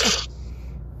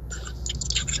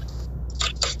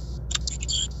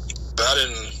 But I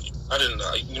didn't,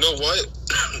 you know what?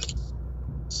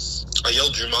 I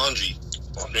yelled Jumanji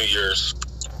on New Year's.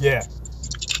 Yeah.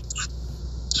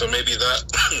 So maybe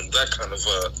that kind of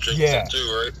jinxed Yeah. it too,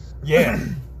 right? Yeah.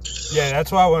 Yeah,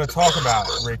 that's what I want to talk about,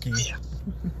 Ricky.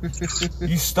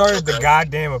 You started the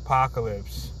goddamn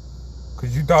apocalypse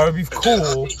because you thought it'd be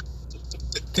cool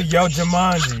to yell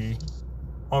Jumanji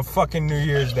on fucking New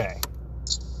Year's Day.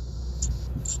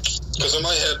 Because in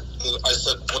my head, I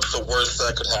said, what's the worst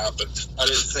that could happen? I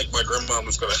didn't think my grandma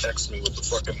was going to hex me with the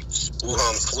fucking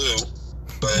Wuhan flu.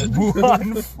 But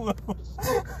Wuhan flu.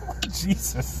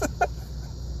 Jesus.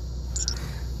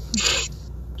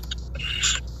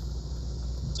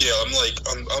 yeah,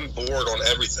 I'm bored on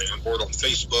everything. I'm bored on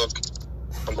Facebook.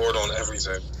 I'm bored on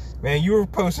everything. Man, you were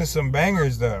posting some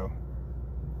bangers though.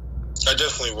 I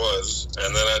definitely was,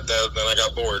 and then I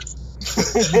got bored.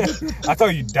 I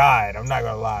thought you died. I'm not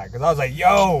gonna lie, because I was like,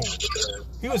 "Yo,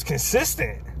 he was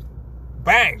consistent."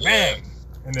 Bang, bang,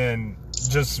 and then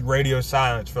just radio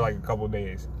silence for like a couple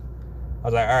days. I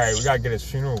was like, "All right, we gotta get his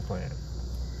funeral plan."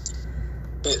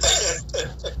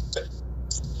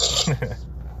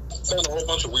 Found a whole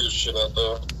bunch of weird shit out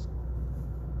there.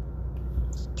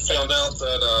 Found out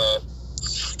that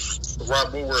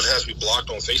Rob Woodward has me blocked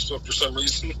on Facebook for some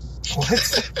reason. What?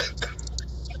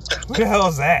 Who the hell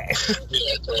is that?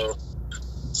 Yeah,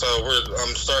 so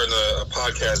I'm starting a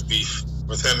podcast beef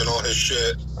with him and all his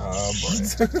shit. Oh boy.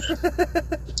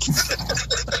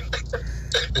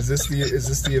 Is this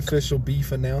the official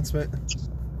beef announcement?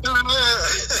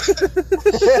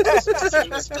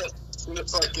 As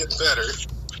if I get better.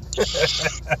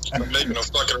 I'm making a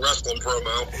fucking wrestling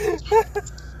promo.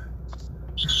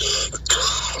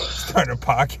 Starting a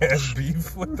podcast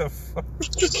beef? What the fuck?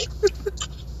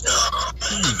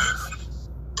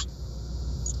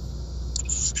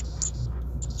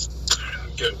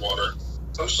 Get water.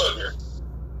 I'm sitting here.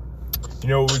 You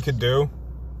know what we could do?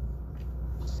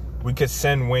 We could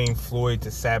send Wayne Floyd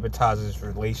to sabotage his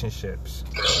relationships.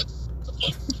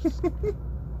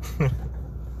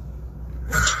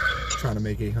 Trying to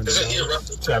make $800. Isn't he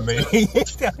arrested? I mean,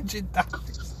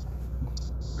 $800.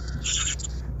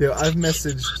 Yeah, I've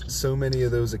messaged so many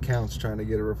of those accounts trying to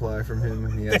get a reply from him,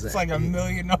 and he hasn't. It's like a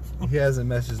million of them. He hasn't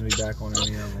messaged me back on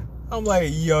any of them. I'm like,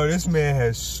 yo, this man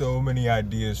has so many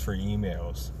ideas for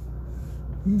emails.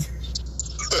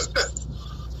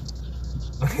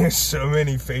 There's so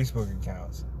many Facebook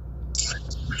accounts.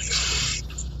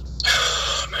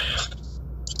 Oh, man.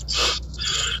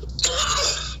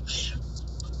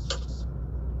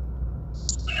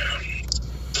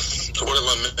 So what have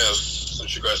I missed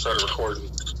since you guys started recording?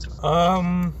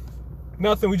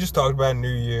 Nothing. We just talked about New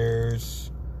Year's.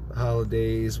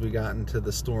 Holidays, we got into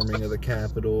the storming of the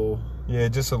Capitol. Yeah,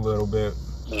 just a little bit.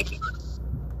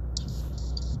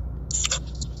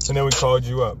 And then we called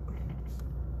you up.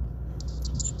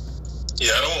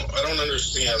 Yeah, I don't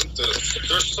understand.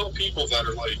 There's still people that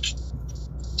are like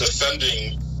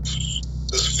defending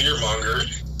this fearmonger.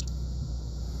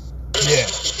 Yeah.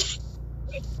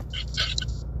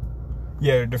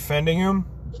 Yeah, they're defending him.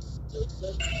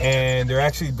 And they're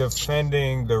actually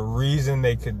defending the reason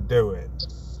they could do it.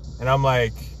 And I'm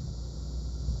like,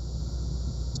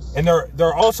 and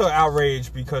they're also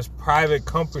outraged because private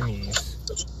companies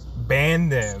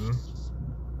banned them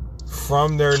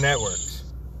from their networks.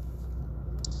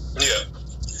 Yeah.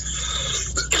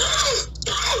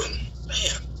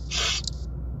 Man.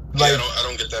 Like, yeah, I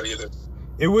don't get that either.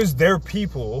 It was their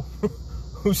people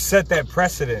who set that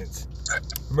precedent.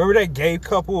 Remember that gay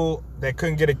couple that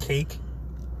couldn't get a cake?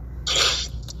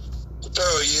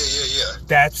 Oh, yeah.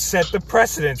 That set the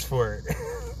precedence for it.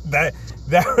 that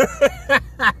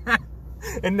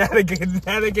and now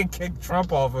they can kick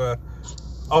Trump off of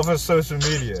social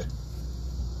media.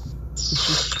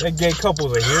 That gay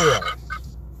couple's a hero.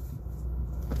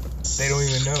 They don't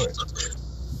even know it.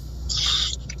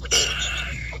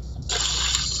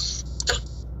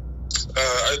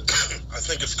 I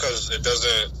think it's because it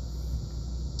doesn't.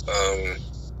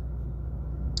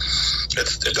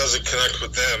 It doesn't connect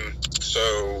with them.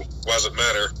 So why does it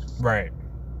matter? Right.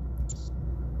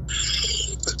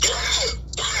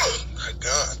 My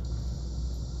God.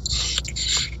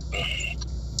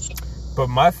 But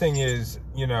my thing is,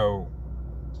 you know,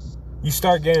 you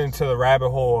start getting into the rabbit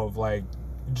hole of like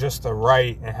just the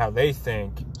right and how they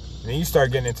think, and then you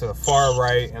start getting into the far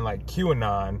right and like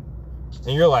QAnon,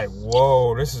 and you're like,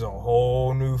 whoa, this is a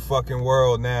whole new fucking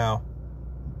world now.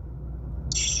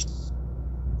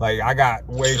 Like, I got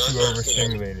way too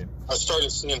overstimulated. I started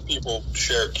seeing people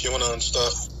share QAnon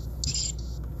stuff,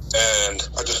 and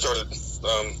I just started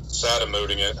sad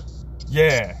emoting it.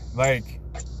 Yeah, like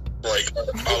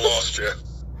I lost you.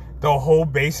 The whole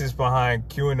basis behind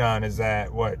QAnon is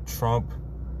that what Trump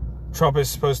is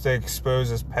supposed to expose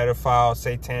his pedophile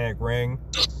satanic ring.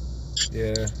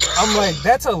 Yeah. I'm like,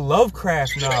 that's a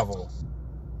Lovecraft novel.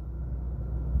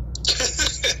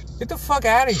 Get the fuck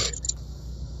out of here.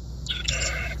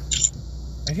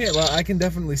 Yeah, well, I can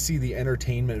definitely see the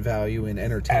entertainment value in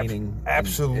entertaining.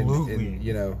 Absolutely. In,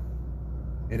 you know,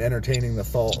 in entertaining the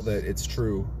thought that it's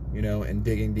true, you know, and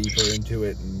digging deeper into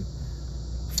it and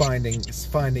finding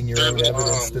your own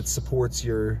evidence that supports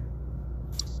your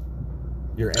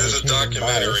There's a entertainment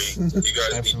documentary bias. you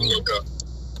guys need to look up.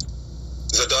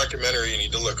 There's a documentary you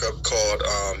need to look up called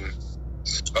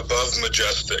Above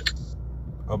Majestic.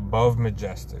 Above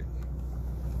Majestic.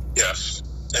 Yes.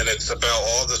 And it's about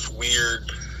all this weird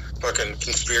fucking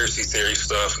conspiracy theory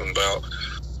stuff and about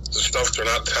the stuff they're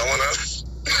not telling us.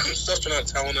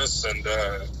 And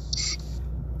yeah,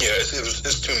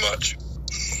 it's too much.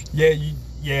 Yeah.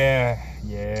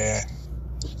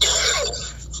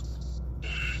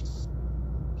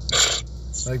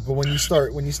 Like, but when you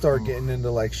start getting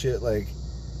into like shit like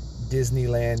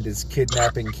Disneyland is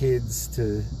kidnapping kids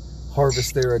to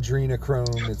harvest their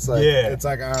adrenochrome, it's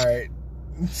like all right.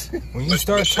 When you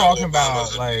start talking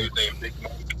about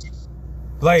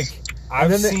like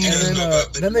I've seen,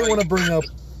 then they want to bring up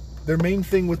their main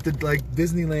thing with the like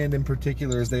Disneyland in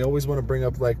particular is they always want to bring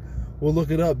up like, well,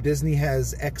 look it up. Disney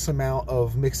has X amount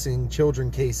of missing children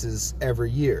cases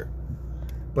every year,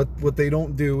 but what they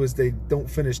don't do is they don't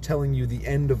finish telling you the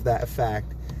end of that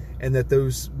fact, and that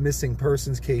those missing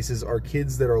persons cases are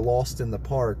kids that are lost in the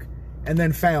park and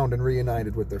then found and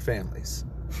reunited with their families.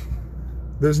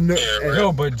 There's no,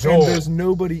 No, but Joel, and there's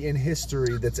nobody in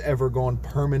history that's ever gone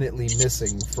permanently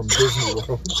missing from Disney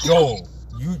World. Joel,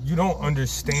 you don't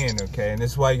understand, okay? And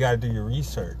this is why you gotta do your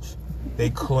research. They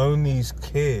clone these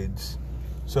kids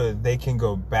so that they can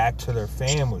go back to their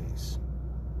families.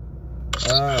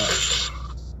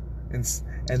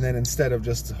 And then instead of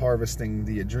just harvesting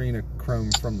the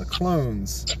adrenochrome from the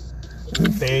clones,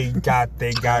 They got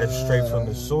it straight from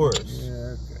the source.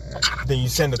 Yeah, okay. Then you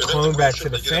send the clone back to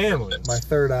the family. My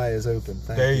third eye is open.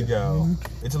 Thank There you go.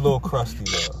 It's a little crusty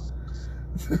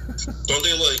though. Don't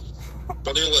they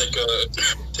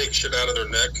take shit out of their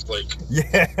neck, like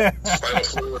Yeah. spinal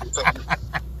fluid or something?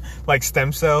 Like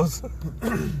stem cells.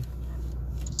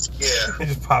 Yeah. They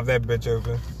just pop that bitch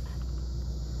open.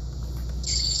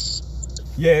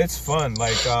 Yeah, it's fun.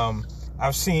 Like,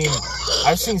 I've seen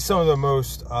some of the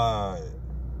most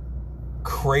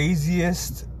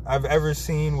craziest I've ever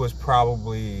seen was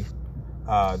probably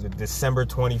the December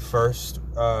 21st,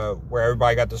 where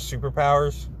everybody got the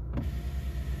superpowers.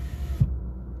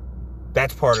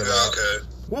 That's part of that. Okay.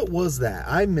 What was that?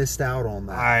 I missed out on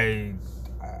that. I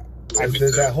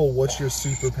That whole "what's your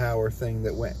superpower" thing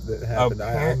that happened.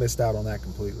 I missed out on that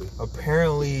completely.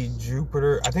 apparently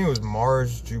Jupiter, I think it was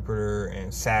Mars, Jupiter,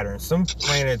 and Saturn. Some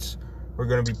planets were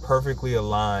going to be perfectly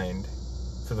aligned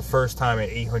for the first time in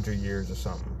 800 years or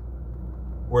something.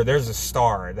 Where there's a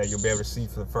star that you'll be able to see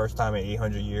for the first time in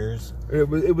 800 years.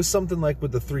 It was something like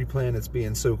with the three planets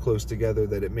being so close together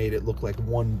that it made it look like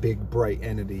one big bright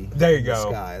entity. There you in go.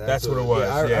 The sky. That's what it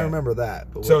was. Yeah, I remember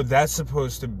that. But So that's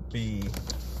supposed to be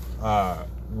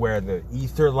where the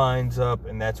ether lines up,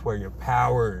 and that's where your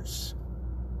powers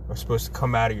are supposed to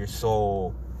come out of your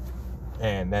soul,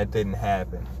 and that didn't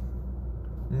happen.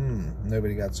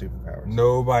 Nobody got superpowers.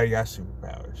 Nobody got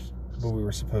superpowers. But we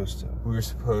were supposed to. We were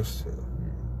supposed to.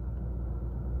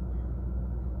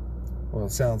 Well,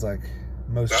 it sounds like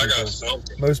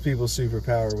most people's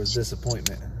superpower was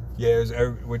disappointment. Yeah,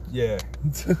 it was yeah.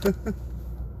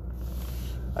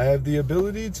 I have the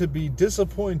ability to be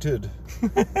disappointed.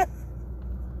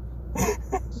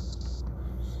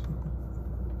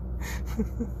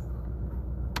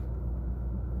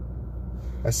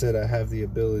 I said I have the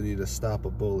ability to stop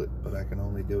a bullet, but I can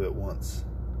only do it once.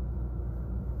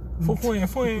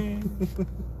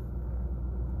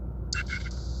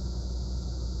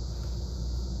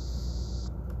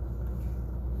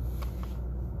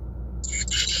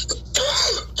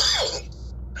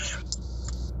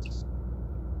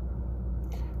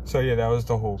 So yeah, that was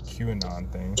the whole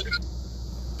QAnon thing.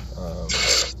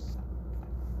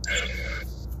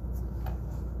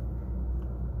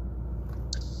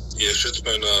 Yeah, shit's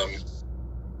been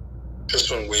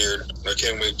weird. I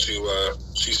can't wait to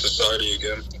see society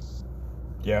again.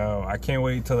 Yo, I can't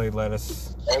wait till they let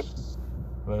us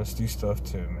do stuff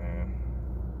too, man.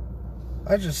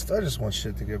 I just want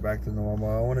shit to go back to normal.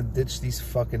 I want to ditch these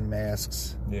fucking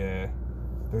masks. Yeah,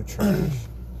 they're trash.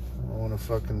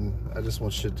 I just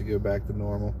want shit to go back to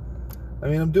normal. I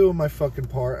mean, I'm doing my fucking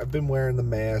part. I've been wearing the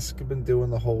mask. I've been doing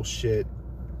the whole shit.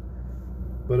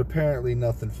 But apparently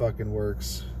nothing fucking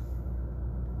works.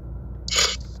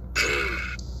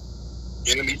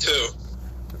 Yeah, me too.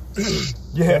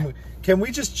 Yeah. Can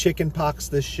we just chicken pox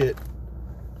this shit?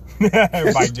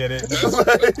 Everybody get it.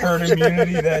 Herd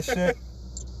immunity, that shit.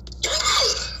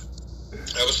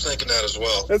 I was thinking that as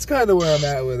well. That's kind of where I'm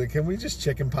at with it. Can we just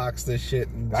chicken pox this shit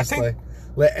and just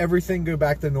let everything go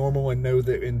back to normal and know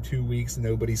that in 2 weeks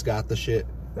nobody's got the shit?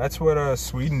 That's what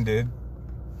Sweden did.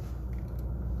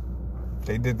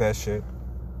 They did that shit.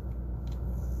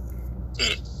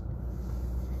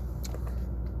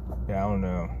 Yeah, I don't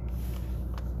know.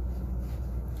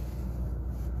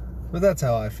 But that's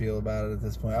how I feel about it at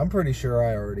this point. I'm pretty sure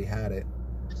I already had it.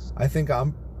 I think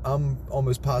I'm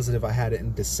almost positive I had it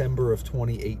in December of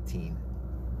 2018.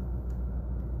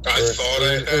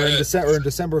 In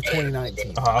December of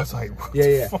 2019. Oh, I was like, what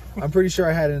yeah. the fuck? I'm pretty sure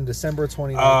I had it in December of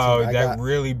 2019. Oh, that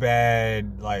really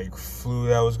bad like flu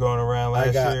that was going around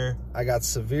last year. I got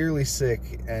severely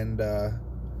sick, and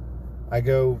I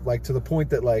go like to the point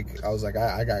that like I was like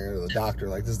I gotta go to the doctor.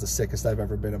 Like, this is the sickest I've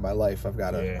ever been in my life. I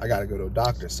gotta go to a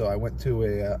doctor. So I went to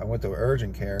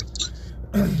urgent care,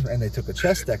 and they took a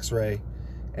chest X-ray,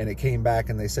 and it came back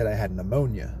and they said I had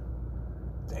pneumonia.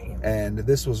 Damn. And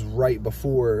this was right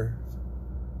before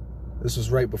the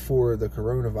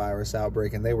coronavirus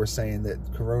outbreak, and they were saying that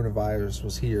coronavirus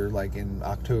was here like in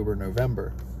October,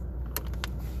 November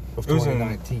of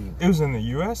 2019. It was in the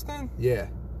U.S. then? Yeah.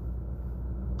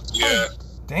 Yeah.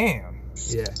 Damn.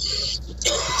 Yeah.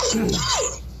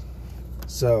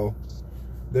 So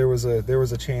there was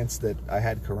a chance that I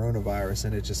had coronavirus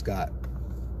and it just got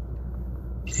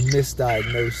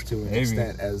misdiagnosed to an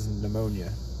extent as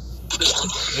pneumonia.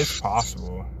 It's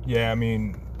possible. Yeah, I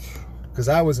mean, because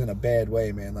I was in a bad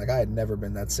way, man. Like I had never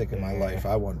been that sick in my life.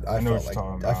 I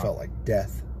felt like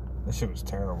death. That shit was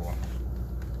terrible.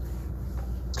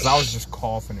 Cause I was just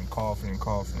coughing and coughing and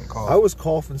coughing and coughing. I was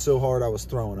coughing so hard I was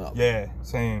throwing up. Yeah,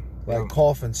 same. Like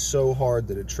coughing so hard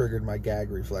that it triggered my gag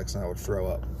reflex and I would throw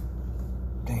up.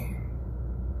 Damn.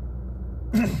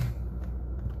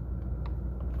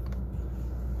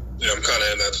 Yeah, I'm kind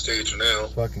of in that stage now.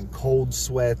 Fucking cold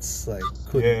sweats, like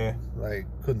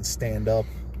couldn't stand up.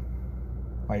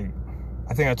 Like,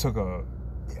 I think I took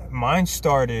mine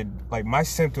started, like my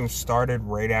symptoms started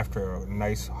right after a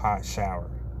nice hot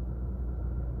shower.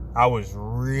 I was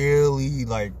really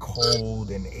like cold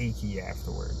and achy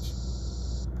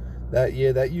afterwards.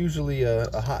 That usually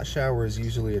a hot shower is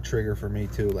usually a trigger for me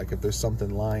too. Like if there's something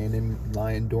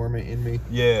lying dormant in me.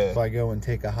 Yeah. If I go and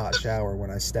take a hot shower,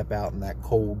 when I step out and that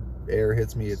cold air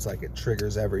hits me, it's like it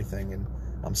triggers everything and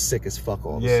I'm sick as fuck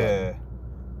all of a sudden.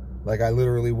 Like I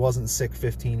literally wasn't sick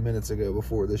 15 minutes ago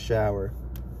before the shower,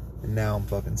 and now I'm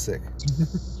fucking sick.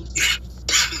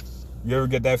 You ever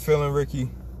get that feeling, Ricky?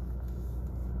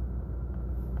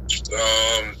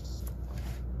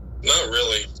 Not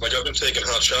really. Like I've been taking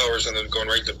hot showers and then going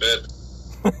right to bed.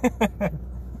 And then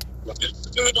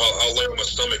I'll lay on my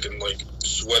stomach and like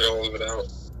sweat all of it out.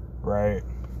 Right.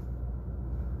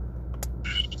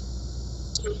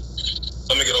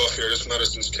 Let me get off here. This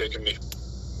medicine's kicking me.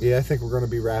 Yeah, I think we're going to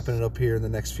be wrapping it up here in the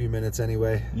next few minutes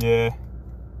anyway. Yeah.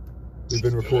 We've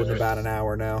been recording about an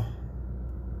hour now.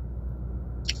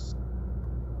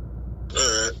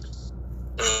 Alright.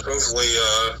 Hopefully,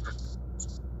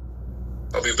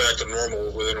 I'll be back to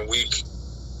normal within a week.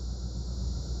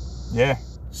 Yeah.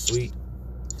 Sweet.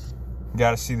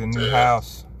 Gotta see the new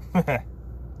house. Yeah,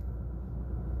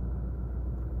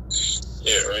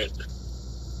 right.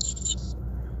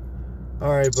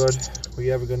 Alright, bud. Well,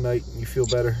 you have a good night. You feel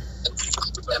better.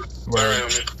 Alright,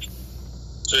 homie.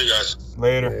 See you guys.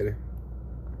 Later.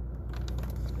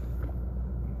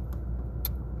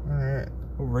 Alright.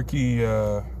 Well,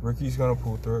 Ricky's gonna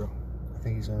pull through. I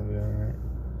think he's gonna be alright.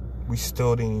 We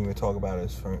still didn't even talk about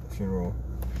his funeral,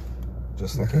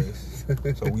 just in case.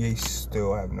 So we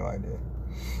still have no idea.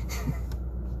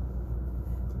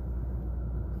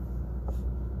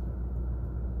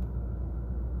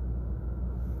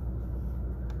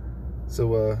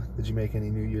 So, did you make any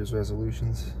New Year's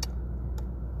resolutions?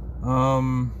 Yeah,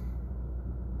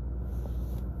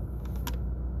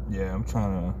 I'm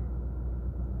trying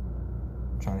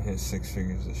to hit 6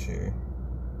 figures this year.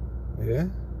 Yeah?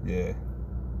 Yeah.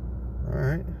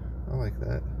 Alright. I like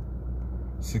that.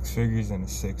 6 figures and a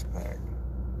 6-pack.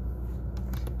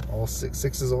 All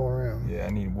sixes all around. Yeah, I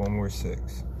need one more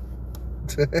 6.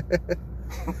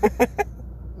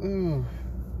 Ooh.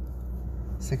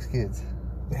 6 kids.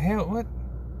 The hell, what?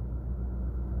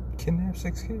 Kidnap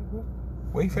 6 kids? What?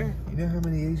 Wayfair? You know how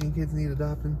many Asian kids need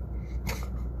adopting?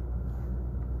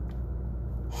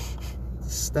 It's a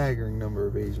staggering number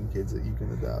of Asian kids that you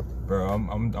can adopt. Bro,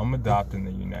 I'm adopting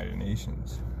the United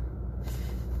Nations.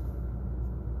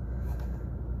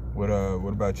 What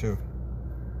about you?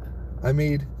 I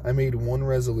made one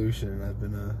resolution and I've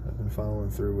been following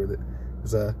through with it.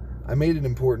 'Cause, I made it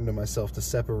important to myself to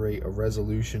separate a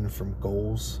resolution from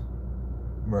goals.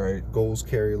 Right. Goals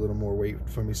carry a little more weight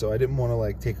for me, so I didn't want to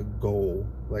like take a goal,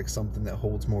 like something that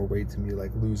holds more weight to me,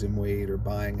 like losing weight or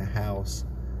buying a house,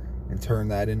 and turn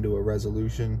that into a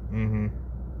resolution. Mm-hmm.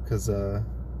 Because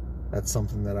that's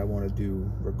something that I want to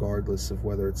do regardless of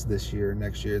whether it's this year or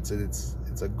next year. It's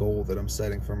a goal that I'm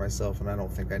setting for myself, and I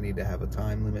don't think I need to have a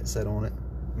time limit set on it.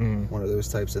 Mm-hmm. One of those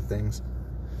types of things.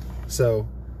 So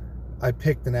I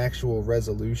picked an actual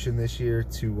resolution this year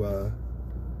to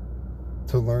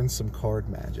learn some card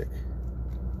magic.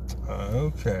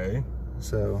 Okay.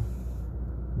 So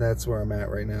that's where I'm at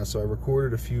right now. So I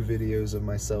recorded a few videos of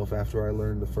myself after I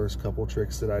learned the first couple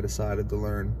tricks that I decided to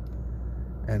learn.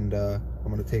 And I'm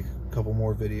going to take a couple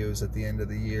more videos at the end of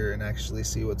the year and actually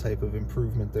see what type of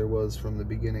improvement there was from the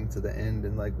beginning to the end,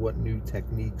 and like what new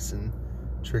techniques and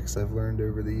tricks I've learned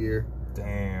over the year.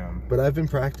 Damn. But I've been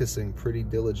practicing pretty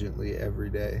diligently every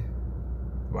day.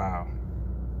 Wow.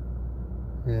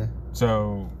 Yeah.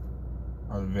 So,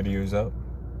 are the videos up?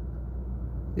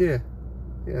 Yeah.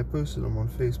 Yeah, I posted them on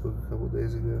Facebook a couple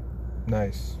days ago.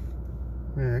 Nice.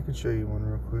 Yeah, I can show you one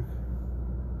real quick.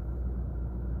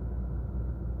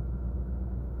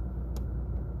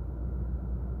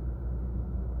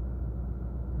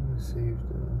 I saved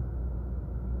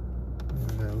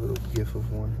I got a little gif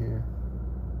of one here.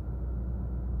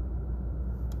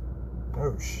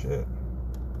 Oh shit.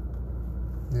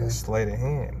 Yeah. A sleight of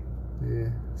hand. Yeah.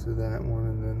 So that one,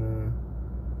 and then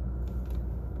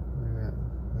I got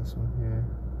this one here.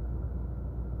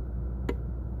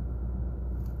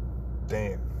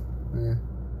 Damn. Yeah.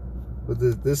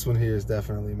 But this one here is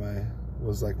definitely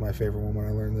was like my favorite one. When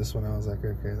I learned this one, I was like,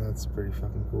 okay, that's pretty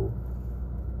fucking cool.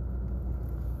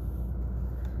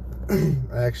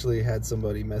 I actually had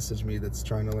somebody message me that's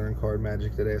trying to learn card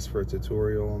magic that asked for a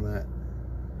tutorial on that.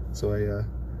 So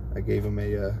I gave him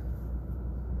a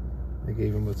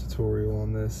tutorial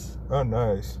on this. Oh,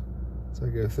 nice. So I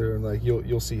go through and like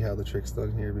you'll see how the trick's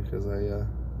done here, because I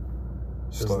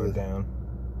slow it down.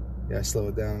 Yeah, I slow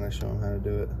it down and I show him how to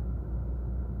do it.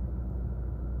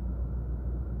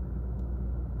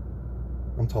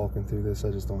 I'm talking through this.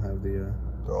 I just don't have the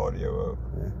audio up.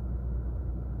 Yeah.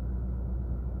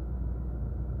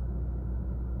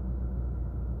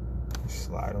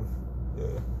 Slide them.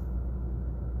 Yeah.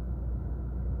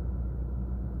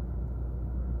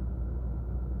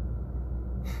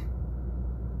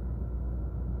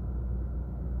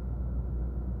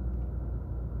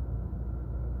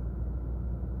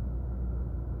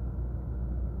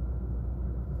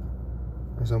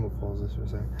 So I'm gonna pause this for a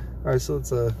second. All right, so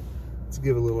let's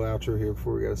give a little outro here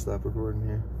before we gotta stop recording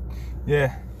here.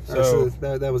 Yeah. So,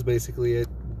 that was basically it.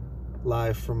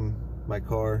 Live from my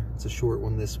car. It's a short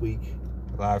one this week.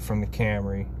 Live from the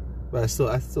Camry. But I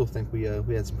still think we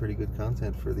had some pretty good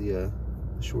content for the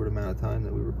short amount of time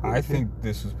that we recorded. I think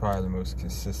this was probably the most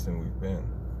consistent we've been.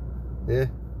 Yeah.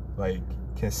 Like,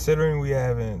 considering we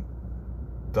haven't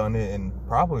done it in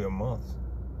probably a month.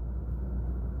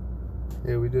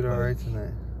 Yeah, we did all right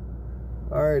tonight.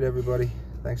 All right, everybody.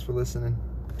 Thanks for listening.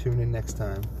 Tune in next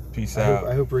time. Peace out.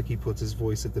 I hope Ricky puts his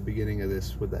voice at the beginning of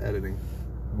this with the editing.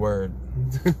 Word.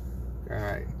 All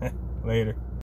right. Later.